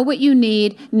want, know what you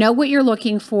need, know what you're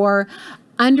looking for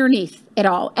underneath it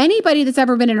all. Anybody that's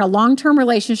ever been in a long-term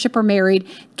relationship or married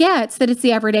gets that it's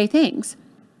the everyday things.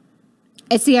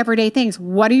 It's the everyday things.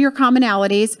 What are your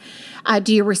commonalities?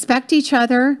 Do you respect each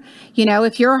other?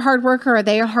 If you're a hard worker, are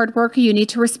they a hard worker? You need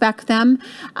to respect them.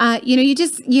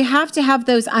 You have to have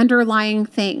those underlying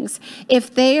things.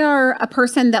 If they are a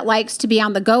person that likes to be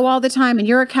on the go all the time and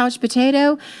you're a couch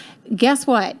potato, guess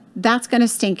what? That's going to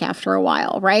stink after a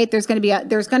while, right? There's going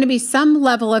to be some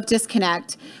level of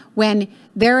disconnect when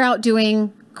they're out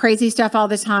doing crazy stuff all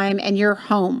the time and you're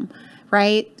home,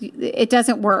 right? It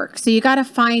doesn't work. So you got to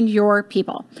find your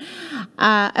people.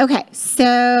 Okay.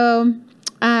 So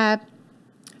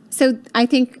I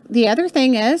think the other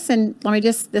thing is, and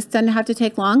this doesn't have to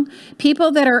take long,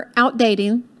 people that are out there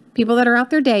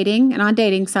dating and on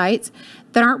dating sites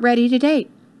that aren't ready to date,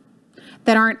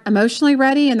 that aren't emotionally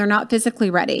ready, and they're not physically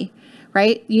ready,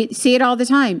 right? You see it all the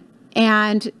time.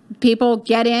 And people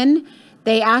get in,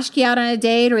 they ask you out on a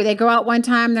date, or they go out one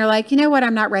time, they're like, you know what,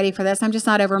 I'm not ready for this. I'm just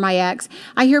not over my ex.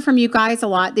 I hear from you guys a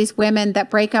lot, these women that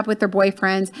break up with their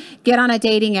boyfriends, get on a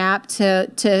dating app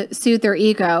to soothe their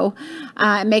ego,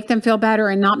 make them feel better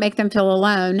and not make them feel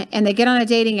alone. And they get on a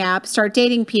dating app, start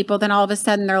dating people, then all of a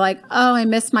sudden they're like, oh, I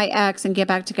miss my ex, and get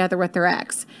back together with their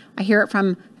ex. I hear it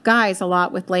from guys a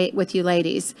lot with you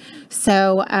ladies.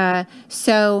 So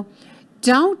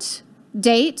don't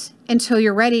date until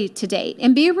you're ready to date,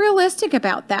 and be realistic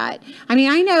about that. I mean,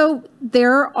 I know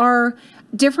there are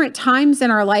different times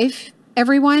in our life,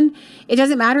 everyone. It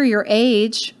doesn't matter your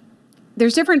age.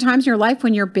 There's different times in your life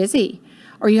when you're busy,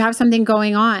 or you have something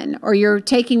going on, or you're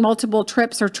taking multiple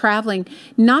trips or traveling.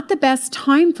 Not the best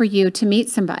time for you to meet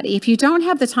somebody. If you don't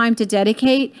have the time to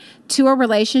dedicate to a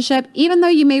relationship, even though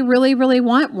you may really, really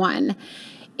want one,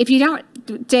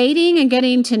 dating and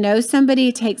getting to know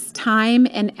somebody takes time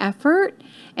and effort.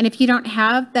 And if you don't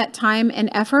have that time and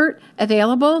effort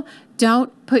available,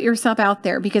 don't put yourself out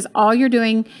there, because all you're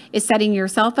doing is setting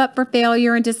yourself up for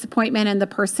failure and disappointment and the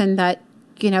person that,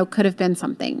 could have been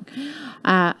something.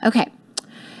 Okay.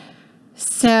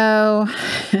 So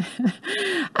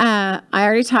I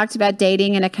already talked about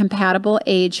dating in a compatible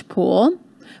age pool.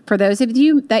 For those of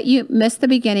you that you missed the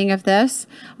beginning of this,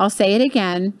 I'll say it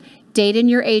again. Date in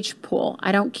your age pool.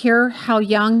 I don't care how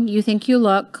young you think you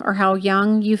look or how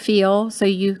young you feel, so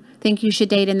you think you should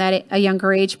date in a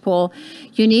younger age pool.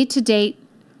 You need to date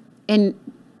in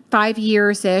 5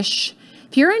 years-ish.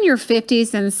 If you're in your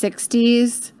 50s and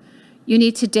 60s, you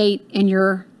need to date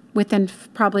within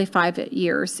probably 5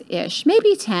 years-ish,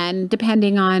 maybe 10,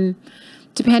 depending on,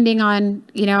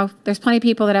 there's plenty of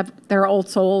people that have their old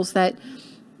souls that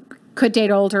could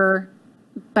date older,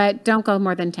 but don't go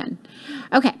more than 10.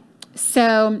 Okay.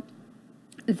 So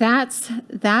that's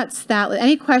that.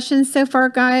 Any questions so far,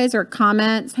 guys, or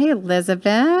comments? Hey,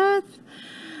 Elizabeth.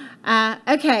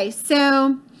 Okay.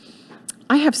 So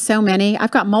I have so many.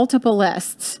 I've got multiple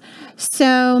lists.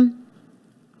 So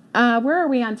where are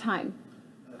we on time?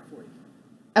 40.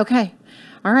 Okay.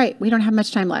 All right. We don't have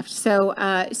much time left. So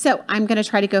I'm going to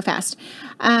try to go fast.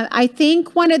 I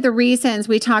think one of the reasons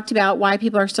we talked about why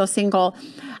people are still single,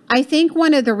 I think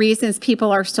one of the reasons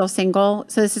people are still single,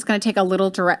 so this is going to take a little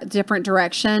different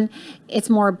direction. It's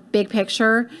more big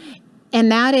picture.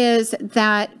 And that is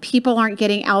that people aren't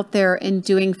getting out there and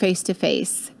doing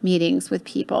face-to-face meetings with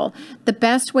people. The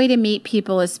best way to meet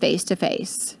people is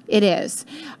face-to-face. It is.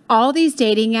 All these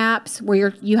dating apps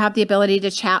where you have the ability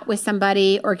to chat with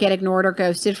somebody or get ignored or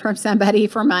ghosted from somebody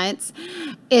for months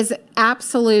is a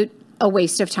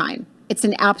waste of time. It's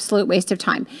an absolute waste of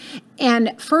time.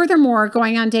 And furthermore,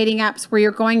 going on dating apps where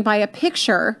you're going by a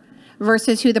picture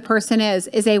versus who the person is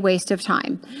a waste of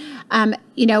time.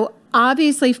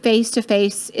 Obviously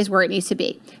face-to-face is where it needs to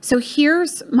be. So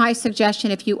here's my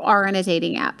suggestion if you are on a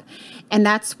dating app, and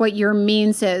that's what your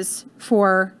means is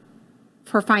for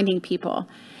finding people.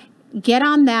 Get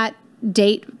on that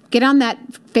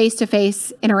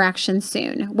face-to-face interaction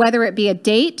soon, whether it be a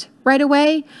date right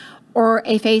away or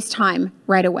a FaceTime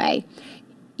right away.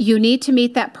 You need to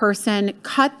meet that person,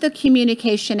 cut the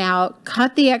communication out,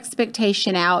 cut the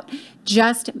expectation out,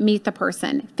 just meet the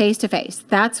person face to face.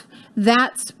 That's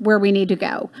where we need to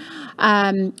go.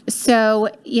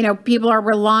 People are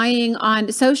relying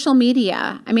on social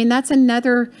media. I mean, it's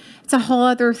a whole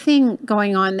other thing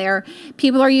going on there.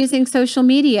 People are using social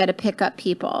media to pick up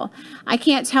people. I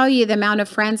can't tell you the amount of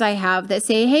friends I have that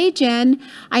say, hey, Jen,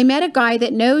 I met a guy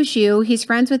that knows you. He's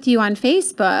friends with you on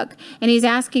Facebook and he's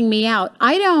asking me out.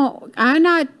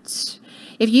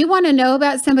 If you want to know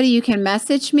about somebody, you can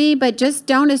message me, but just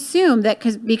don't assume that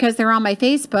because they're on my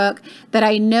Facebook that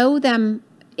I know them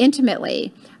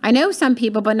intimately. I know some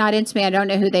people, but not intimately. I don't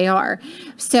know who they are.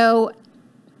 So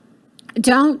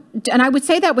and I would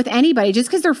say that with anybody, just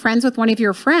because they're friends with one of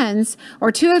your friends or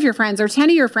two of your friends or 10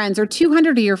 of your friends or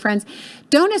 200 of your friends,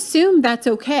 don't assume that's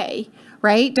okay,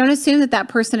 right? Don't assume that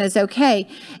person is okay.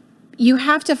 You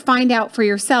have to find out for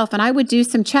yourself. And I would do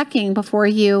some checking before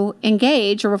you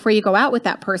engage or before you go out with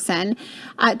that person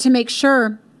to make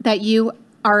sure that you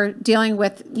are dealing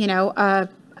with,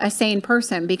 a sane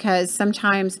person, because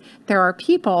sometimes there are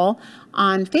people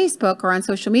on Facebook or on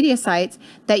social media sites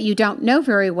that you don't know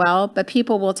very well, but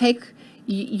people will take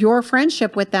your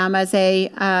friendship with them as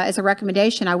a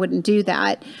recommendation. I wouldn't do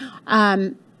that.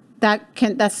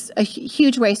 That's a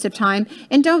huge waste of time.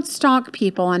 And don't stalk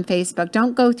people on Facebook.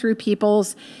 Don't go through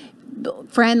people's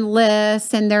friend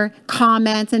lists and their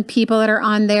comments and people that are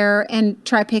on there and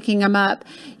try picking them up.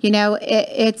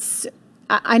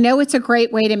 I know it's a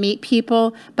great way to meet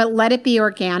people, but let it be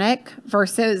organic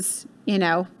versus,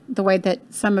 the way that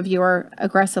some of you are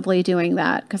aggressively doing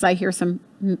that, because I hear some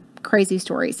crazy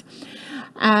stories.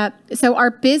 So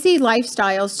our busy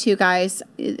lifestyles too, guys,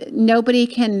 nobody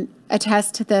can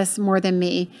attest to this more than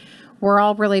me. We're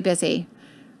all really busy.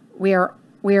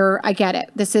 I get it.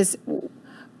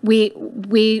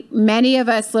 Many of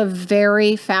us live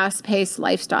very fast-paced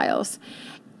lifestyles.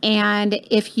 And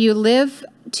if you live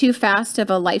too fast of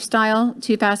a lifestyle,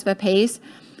 too fast of a pace,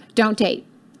 don't date.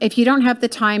 If you don't have the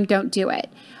time, don't do it.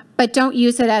 But don't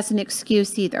use it as an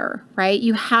excuse either, right?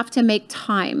 You have to make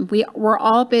time. We're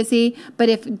all busy, but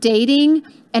if dating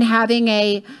and having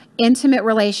a intimate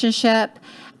relationship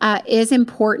is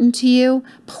important to you,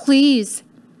 please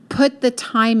put the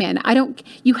time in.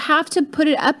 You have to put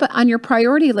it up on your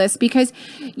priority list, because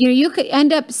you could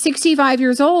end up 65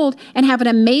 years old and have an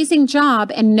amazing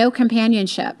job and no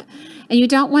companionship. And you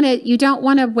don't want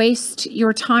to waste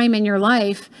your time in your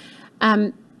life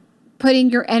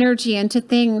putting your energy into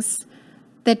things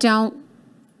that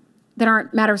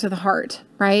aren't matters of the heart,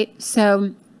 right?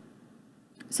 So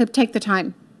take the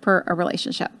time for a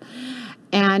relationship,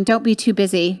 and don't be too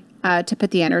busy to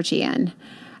put the energy in.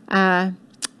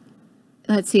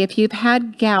 Let's see, if you've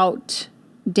had gout,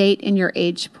 date in your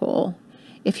age pool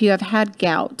if you have had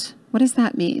gout. What does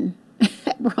that mean,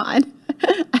 Ron?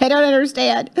 I don't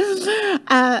understand.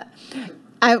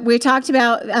 We talked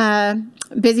about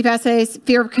busy fast days,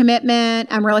 fear of commitment,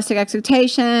 unrealistic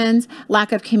expectations,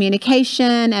 lack of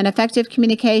communication and effective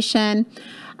communication,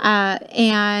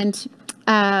 and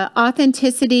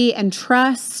authenticity and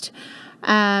trust.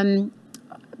 One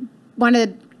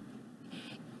of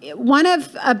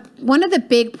the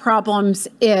big problems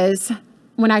is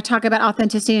when I talk about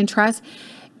authenticity and trust,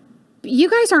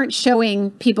 you guys aren't showing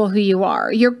people who you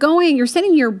are. You're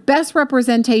sending your best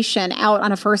representation out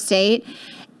on a first date,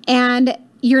 and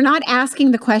you're not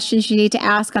asking the questions you need to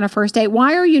ask on a first date.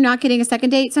 Why are you not getting a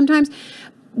second date sometimes?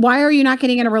 Why are you not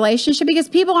getting in a relationship? Because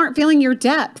people aren't feeling your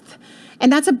depth.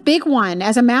 And that's a big one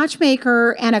as a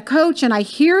matchmaker and a coach. And I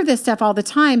hear this stuff all the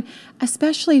time,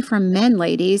 especially from men,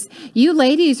 ladies. You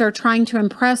ladies are trying to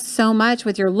impress so much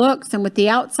with your looks and with the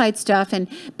outside stuff and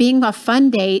being a fun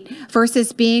date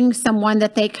versus being someone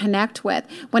that they connect with.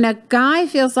 When a guy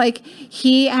feels like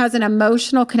he has an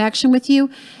emotional connection with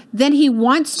you, then he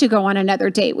wants to go on another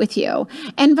date with you,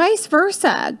 and vice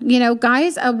versa.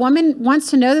 Guys, a woman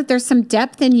wants to know that there's some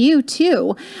depth in you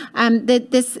too.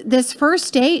 That this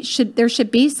first date there should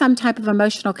be some type of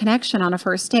emotional connection on a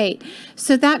first date.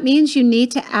 So that means you need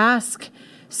to ask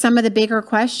some of the bigger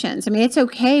questions. I mean, it's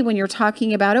okay when you're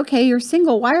talking about, okay, you're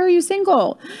single. Why are you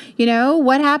single?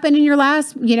 What happened in your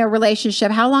last,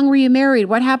 relationship? How long were you married?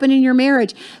 What happened in your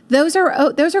marriage? Those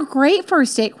are great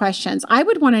first date questions. I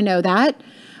would want to know that.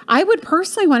 I would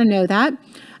personally want to know that.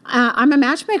 I'm a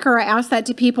matchmaker. I ask that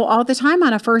to people all the time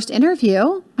on a first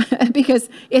interview because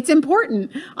it's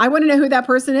important. I want to know who that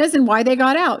person is and why they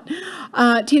got out.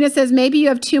 Tina says, maybe you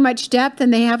have too much depth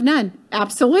and they have none.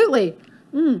 Absolutely.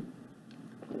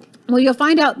 Well, you'll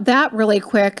find out that really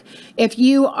quick if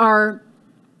you are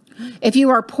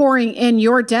pouring in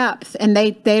your depth and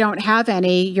they don't have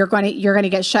any. You're going to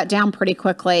get shut down pretty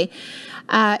quickly.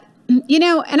 And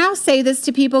I'll say this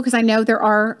to people because I know there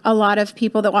are a lot of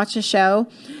people that watch the show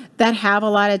that have a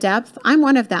lot of depth. I'm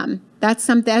one of them. That's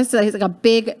like a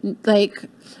big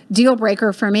deal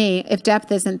breaker for me if depth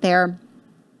isn't there.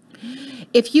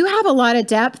 If you have a lot of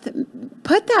depth,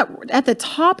 put that at the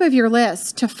top of your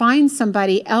list to find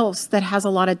somebody else that has a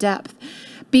lot of depth.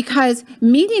 Because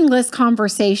meaningless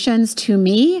conversations to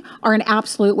me are an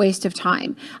absolute waste of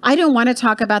time. I don't want to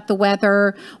talk about the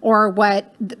weather or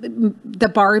what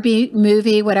the Barbie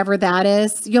movie, whatever that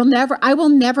is. I will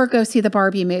never go see the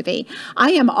Barbie movie.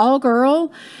 I am all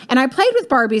girl, and I played with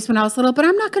Barbies when I was little, but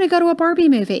I'm not going to go to a Barbie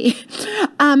movie.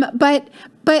 And I don't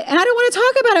want to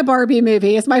talk about a Barbie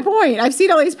movie is my point. I've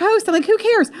seen all these posts. I'm like, who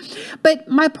cares? But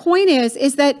my point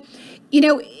is that,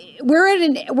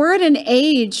 we're at an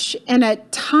age and a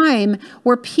time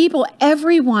where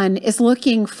everyone is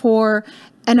looking for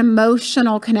an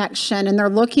emotional connection and they're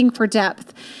looking for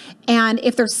depth. And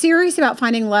if they're serious about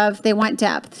finding love, they want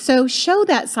depth. So show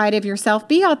that side of yourself,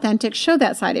 be authentic, show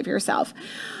that side of yourself.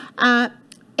 Let's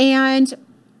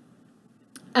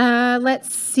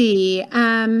see,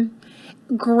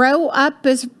 grow up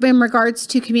in regards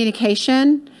to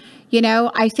communication.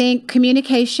 I think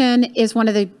communication is one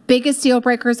of the biggest deal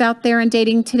breakers out there in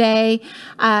dating today.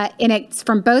 And it's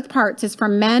from both parts. It's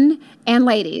from men and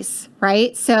ladies,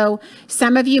 right? So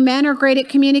some of you men are great at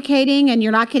communicating and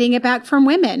you're not getting it back from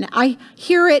women. I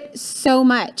hear it so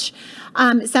much.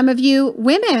 Some of you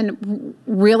women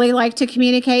really like to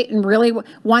communicate and really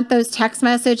want those text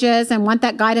messages and want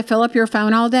that guy to fill up your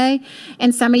phone all day.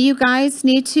 And some of you guys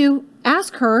need to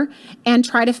ask her and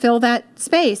try to fill that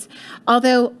space.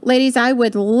 Although, ladies, I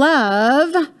would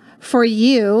love for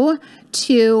you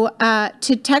to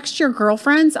text your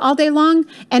girlfriends all day long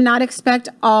and not expect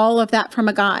all of that from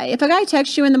a guy. If a guy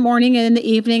texts you in the morning and in the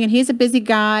evening and he's a busy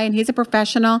guy and he's a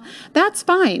professional, that's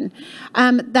fine.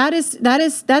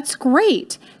 That's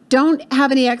great. Don't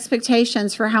have any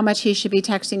expectations for how much he should be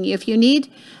texting you. If you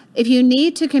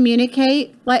need to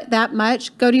communicate like that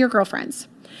much, go to your girlfriends.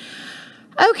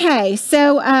 Okay,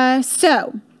 so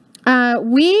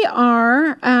we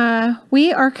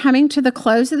are coming to the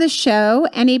close of the show.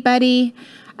 Anybody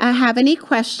have any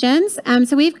questions?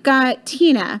 So we've got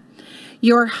Tina.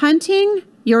 Your hunting,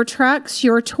 your trucks,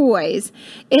 your toys.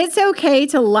 It's okay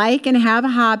to like and have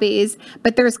hobbies,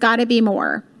 but there's got to be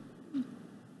more.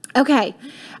 Okay,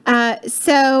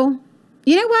 so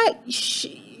you know what?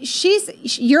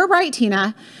 You're right,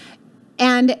 Tina.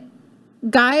 And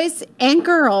guys and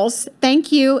girls,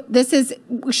 thank you. This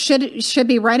should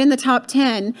be right in the top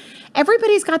 10.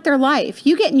 Everybody's got their life.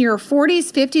 You get in your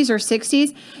 40s, 50s, or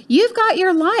 60s, you've got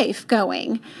your life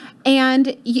going.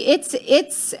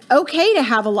 it's okay to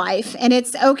have a life, and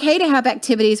it's okay to have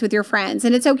activities with your friends,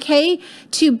 and it's okay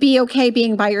to be okay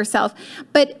being by yourself.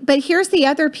 But here's the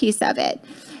other piece of it.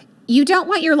 You don't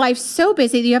want your life so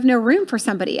busy that you have no room for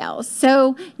somebody else.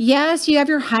 So yes, you have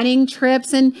your hunting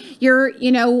trips and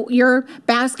your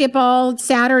basketball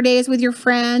Saturdays with your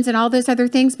friends and all those other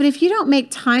things. But if you don't make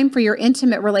time for your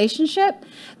intimate relationship,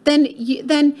 then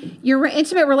your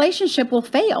intimate relationship will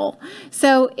fail.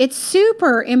 So it's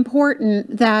super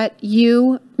important that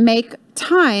you make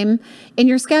time in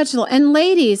your schedule. And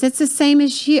ladies, it's the same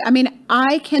as you. I mean,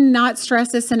 I cannot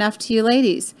stress this enough to you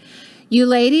ladies. You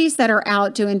ladies that are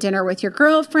out doing dinner with your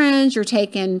girlfriends, you're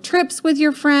taking trips with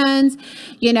your friends,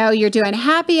 you're doing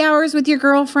happy hours with your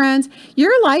girlfriends.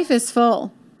 Your life is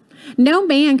full. No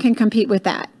man can compete with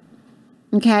that.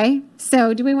 Okay?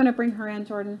 So do we want to bring her in,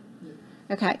 Jordan?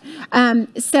 Okay.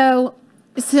 So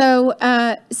no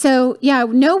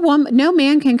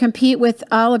man can compete with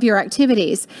all of your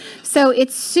activities. So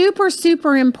it's super,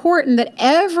 super important that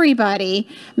everybody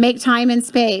make time and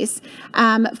space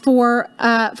for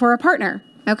a partner.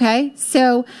 Okay.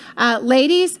 So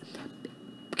ladies,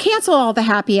 cancel all the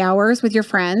happy hours with your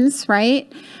friends, right?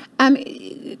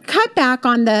 Cut back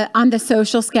on the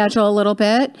social schedule a little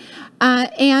bit.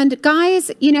 And guys,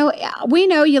 we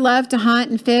know you love to hunt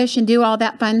and fish and do all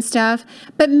that fun stuff,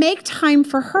 but make time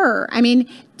for her. I mean,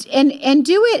 and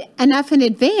do it enough in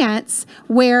advance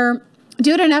where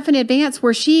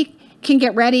she can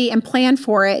get ready and plan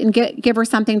for it and give her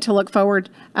something to look forward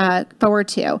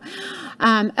to.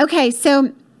 Okay,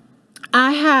 so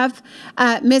I have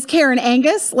Miss Karen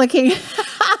Angus looking.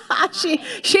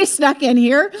 She snuck in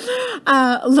here,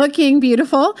 looking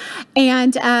beautiful,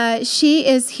 and she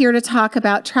is here to talk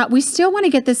about travel. We still want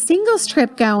to get the singles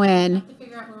trip going. To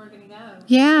figure out where we're going to go.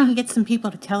 Yeah, and get some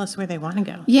people to tell us where they want to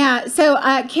go. Yeah. So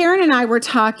Karen and I were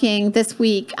talking this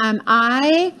week.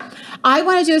 I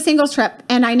want to do a singles trip,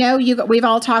 and I know we've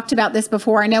all talked about this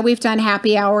before. I know we've done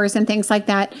happy hours and things like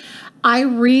that. I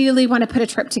really want to put a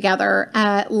trip together,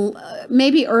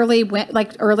 maybe early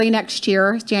next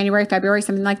year, January, February,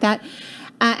 something like that.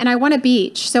 And I want a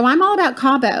beach. So I'm all about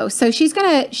Cabo. So she's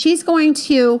going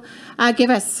to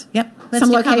give us some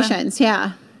locations. Cabo.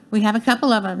 Yeah. We have a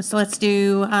couple of them. So let's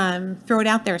do, throw it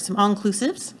out there, some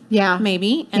all-inclusives. Yeah.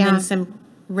 Maybe. And then some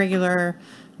regular,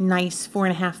 nice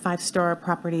 4.5, 5-star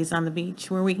properties on the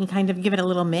beach where we can kind of give it a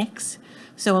little mix.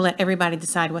 So we'll let everybody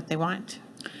decide what they want.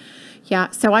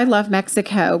 Yeah, so I love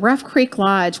Mexico. Rough Creek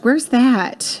Lodge. Where's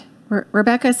that?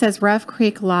 Rebecca says Rough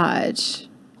Creek Lodge.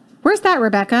 Where's that,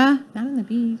 Rebecca? Not on the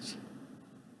beach.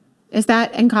 Is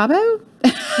that in Cabo?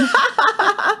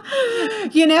 I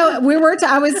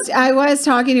was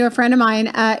talking to a friend of mine.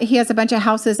 He has a bunch of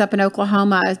houses up in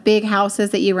Oklahoma, big houses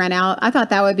that you rent out. I thought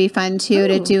that would be fun too,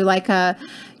 to do like to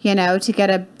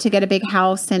get a big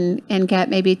house and get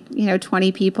maybe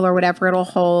 20 people or whatever it'll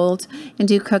hold, and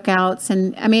do cookouts.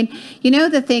 And I mean,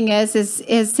 the thing is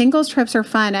singles trips are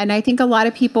fun, and I think a lot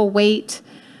of people wait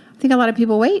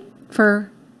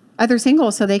for other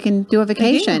singles so they can do a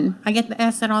vacation. I get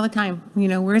asked that all the time.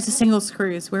 Where's the singles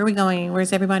cruise? Where are we going?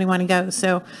 Where's everybody want to go?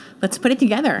 So let's put it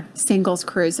together. Singles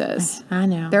cruises. I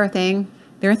know. They're a thing.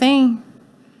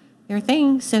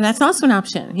 So that's also an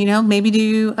option. Maybe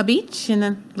do a beach and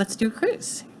then let's do a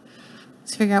cruise.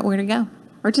 Let's figure out where to go.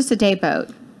 Or just a day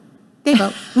boat. Day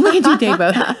boat. We can do day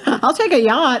boat. I'll take a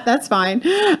yacht. That's fine.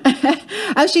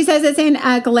 Oh, she says it's in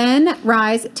Glen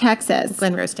Rose, Texas.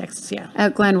 Glen Rose, Texas, yeah.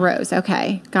 Glen Rose.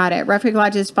 Okay. Got it. Rough Creek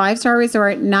Lodge is 5-star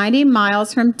resort, 90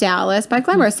 miles from Dallas by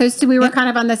Glen Rose. So we were kind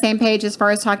of on the same page as far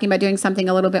as talking about doing something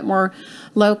a little bit more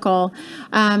local.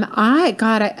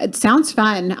 It sounds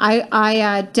fun.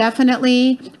 I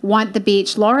definitely want the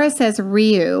beach. Laura says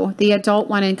Riu, the adult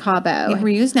one in Cabo. Yeah,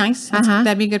 Riu's nice.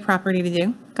 That'd be a good property to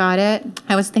do. Got it.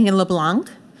 I was thinking LeBlanc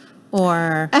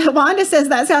or... Wanda says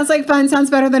that sounds like fun. Sounds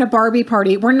better than a Barbie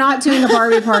party. We're not doing a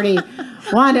Barbie party.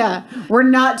 Wanda, we're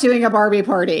not doing a Barbie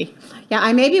party. Yeah,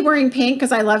 I may be wearing pink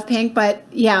because I love pink, but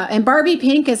yeah, and Barbie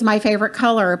pink is my favorite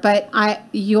color, but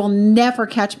you'll never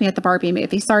catch me at the Barbie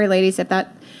movie. Sorry, ladies, if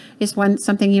that is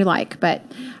something you like, but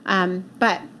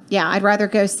yeah, I'd rather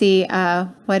go see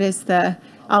all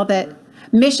the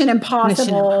Mission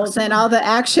Impossibles and all the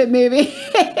action movies.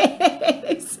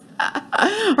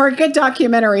 Or a good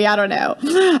documentary. I don't know.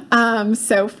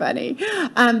 So funny.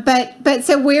 But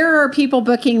so where are people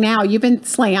booking now? You've been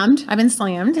slammed. I've been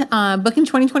slammed. Booking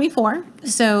 2024.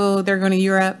 So they're going to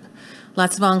Europe.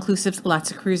 Lots of all-inclusives,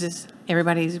 lots of cruises.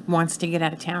 Everybody wants to get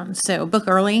out of town. So book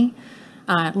early.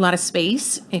 A lot of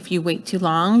space. If you wait too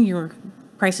long, your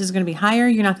price is going to be higher.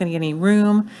 You're not going to get any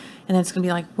room. And then it's going to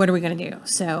be like, what are we going to do?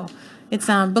 So it's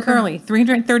book early,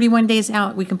 331 days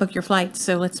out. We can book your flights.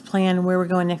 So let's plan where we're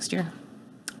going next year.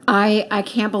 I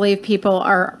can't believe people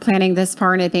are planning this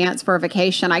far in advance for a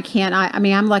vacation. I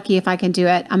mean, I'm lucky if I can do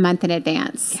it a month in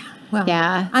advance. Yeah. Well,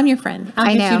 yeah. I'm your friend.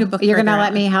 I know. You're going to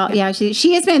let me help. Yeah.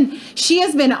 She has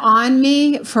been on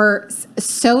me for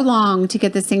so long to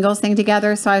get the singles thing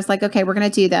together. So I was like, okay, we're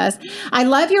going to do this. I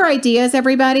love your ideas,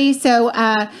 everybody. So,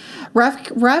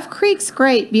 Rough Creek's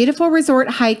great. Beautiful resort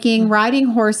hiking, riding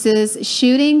horses,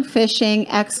 shooting, fishing,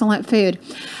 excellent food.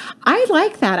 I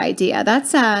like that idea.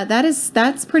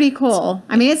 That's pretty cool.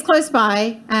 I mean, it's close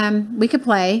by. We could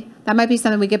play. That might be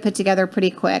something we could put together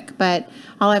pretty quick. But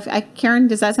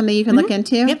Karen, is that something you can look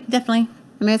into? Yep, definitely.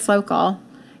 I mean, it's local.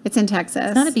 It's in Texas.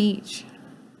 It's not a beach.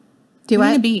 We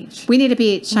need a beach. We need a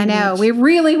beach. I know. We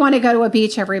really want to go to a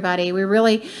beach, everybody. We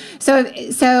really.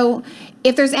 So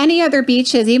if there's any other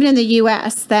beaches, even in the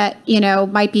U.S., that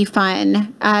might be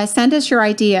fun, send us your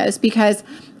ideas, because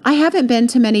I haven't been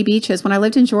to many beaches. When I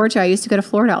lived in Georgia, I used to go to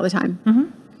Florida all the time. Mm-hmm.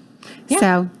 Yeah.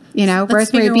 So,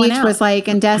 Rosemary Beach was like,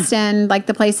 in Destin, like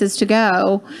the places to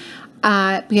go,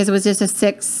 because it was just a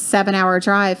 6-7 hour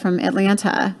drive from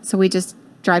Atlanta. So we just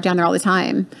drive down there all the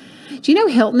time. Do you know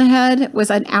Hilton Head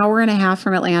was an hour and a half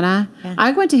from Atlanta? Yeah.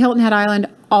 I went to Hilton Head Island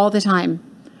all the time.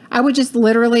 I would just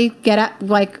literally get up,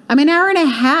 an hour and a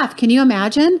half. Can you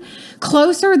imagine?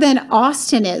 Closer than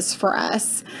Austin is for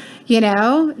us.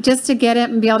 Just to get it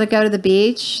and be able to go to the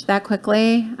beach that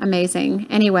quickly. Amazing.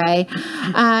 Anyway,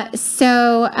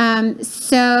 so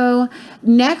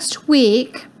next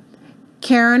week,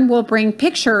 Karen will bring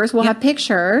pictures. We'll have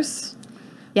pictures.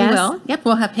 Yes. We will. Yep.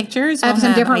 We'll have pictures of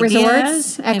some different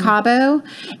resorts at Cabo.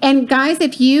 And guys,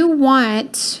 if you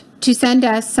want to send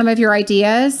us some of your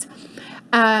ideas,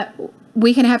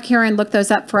 we can have Karen look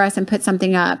those up for us and put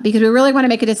something up, because we really want to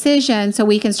make a decision so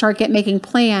we can start making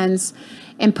plans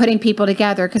and putting people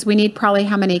together, because we need probably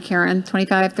how many, Karen?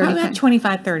 25, 30? About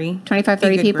 25, 30. 25,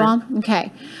 30 people? Group.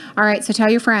 Okay. All right. So tell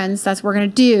your friends. That's what we're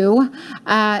going to do.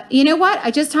 You know what?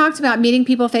 I just talked about meeting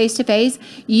people face to face.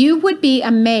 You would be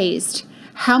amazed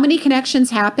how many connections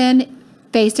happen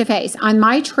face to face. On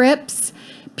my trips,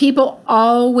 people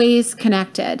always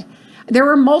connected. There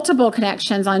were multiple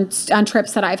connections on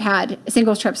trips that I've had,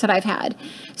 singles trips that I've had.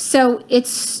 So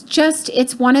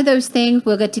it's one of those things.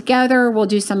 We'll get together. We'll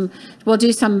do some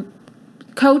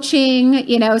coaching,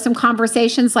 some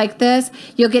conversations like this.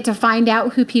 You'll get to find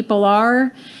out who people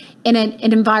are in an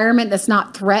environment that's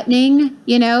not threatening,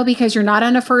 because you're not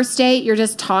on a first date. You're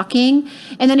just talking.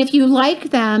 And then if you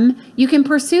like them, you can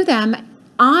pursue them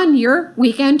on your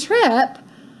weekend trip.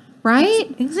 Right?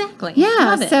 Exactly.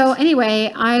 Yeah. So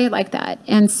anyway, I like that.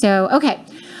 And so, okay.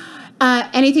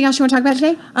 Anything else you want to talk about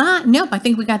today? Nope. I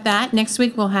think we got that. Next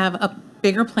week, we'll have a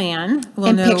bigger plan.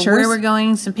 We'll know pictures. Where we're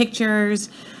going, some pictures,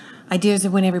 ideas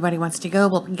of when everybody wants to go.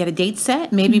 We'll get a date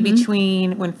set, maybe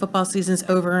between when football season's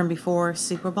over and before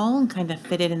Super Bowl, and kind of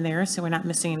fit it in there so we're not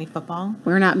missing any football.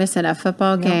 We're not missing a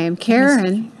football game.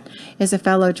 Karen is a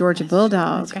fellow Georgia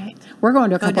Bulldog. That's right. We're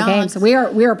going to a couple games. We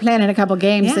are planning a couple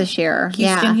games this year.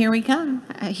 Houston, here we come.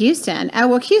 Houston. Oh,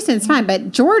 well, Houston's fine,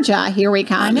 but Georgia, here we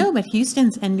come. I know, but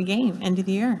Houston's end of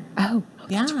the year. Oh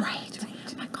that's right. Oh,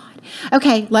 my God.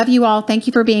 Okay, love you all. Thank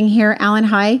you for being here. Alan,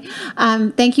 hi.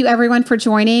 Thank you, everyone, for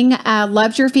joining.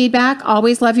 Loved your feedback.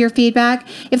 Always love your feedback.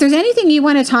 If there's anything you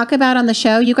want to talk about on the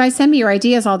show, you guys send me your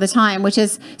ideas all the time, which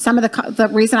is some of the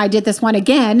reason I did this one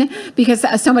again, because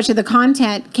so much of the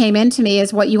content came into me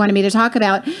is what you wanted me to talk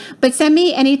about. But send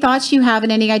me any thoughts you have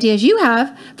and any ideas you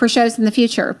have for shows in the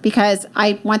future, because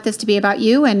I want this to be about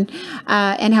you and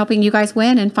helping you guys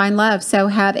win and find love. So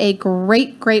have a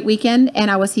great, great weekend,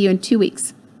 and I will see you in 2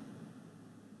 weeks.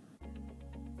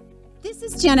 This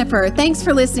is Jennifer. Thanks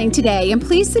for listening today, and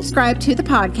please subscribe to the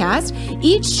podcast.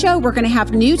 Each show, we're going to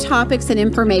have new topics and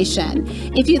information.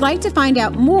 If you'd like to find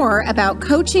out more about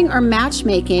coaching or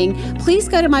matchmaking, please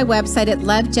go to my website at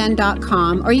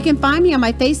lovegen.com, or you can find me on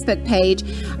my Facebook page,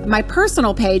 my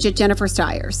personal page at Jennifer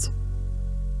Stiers.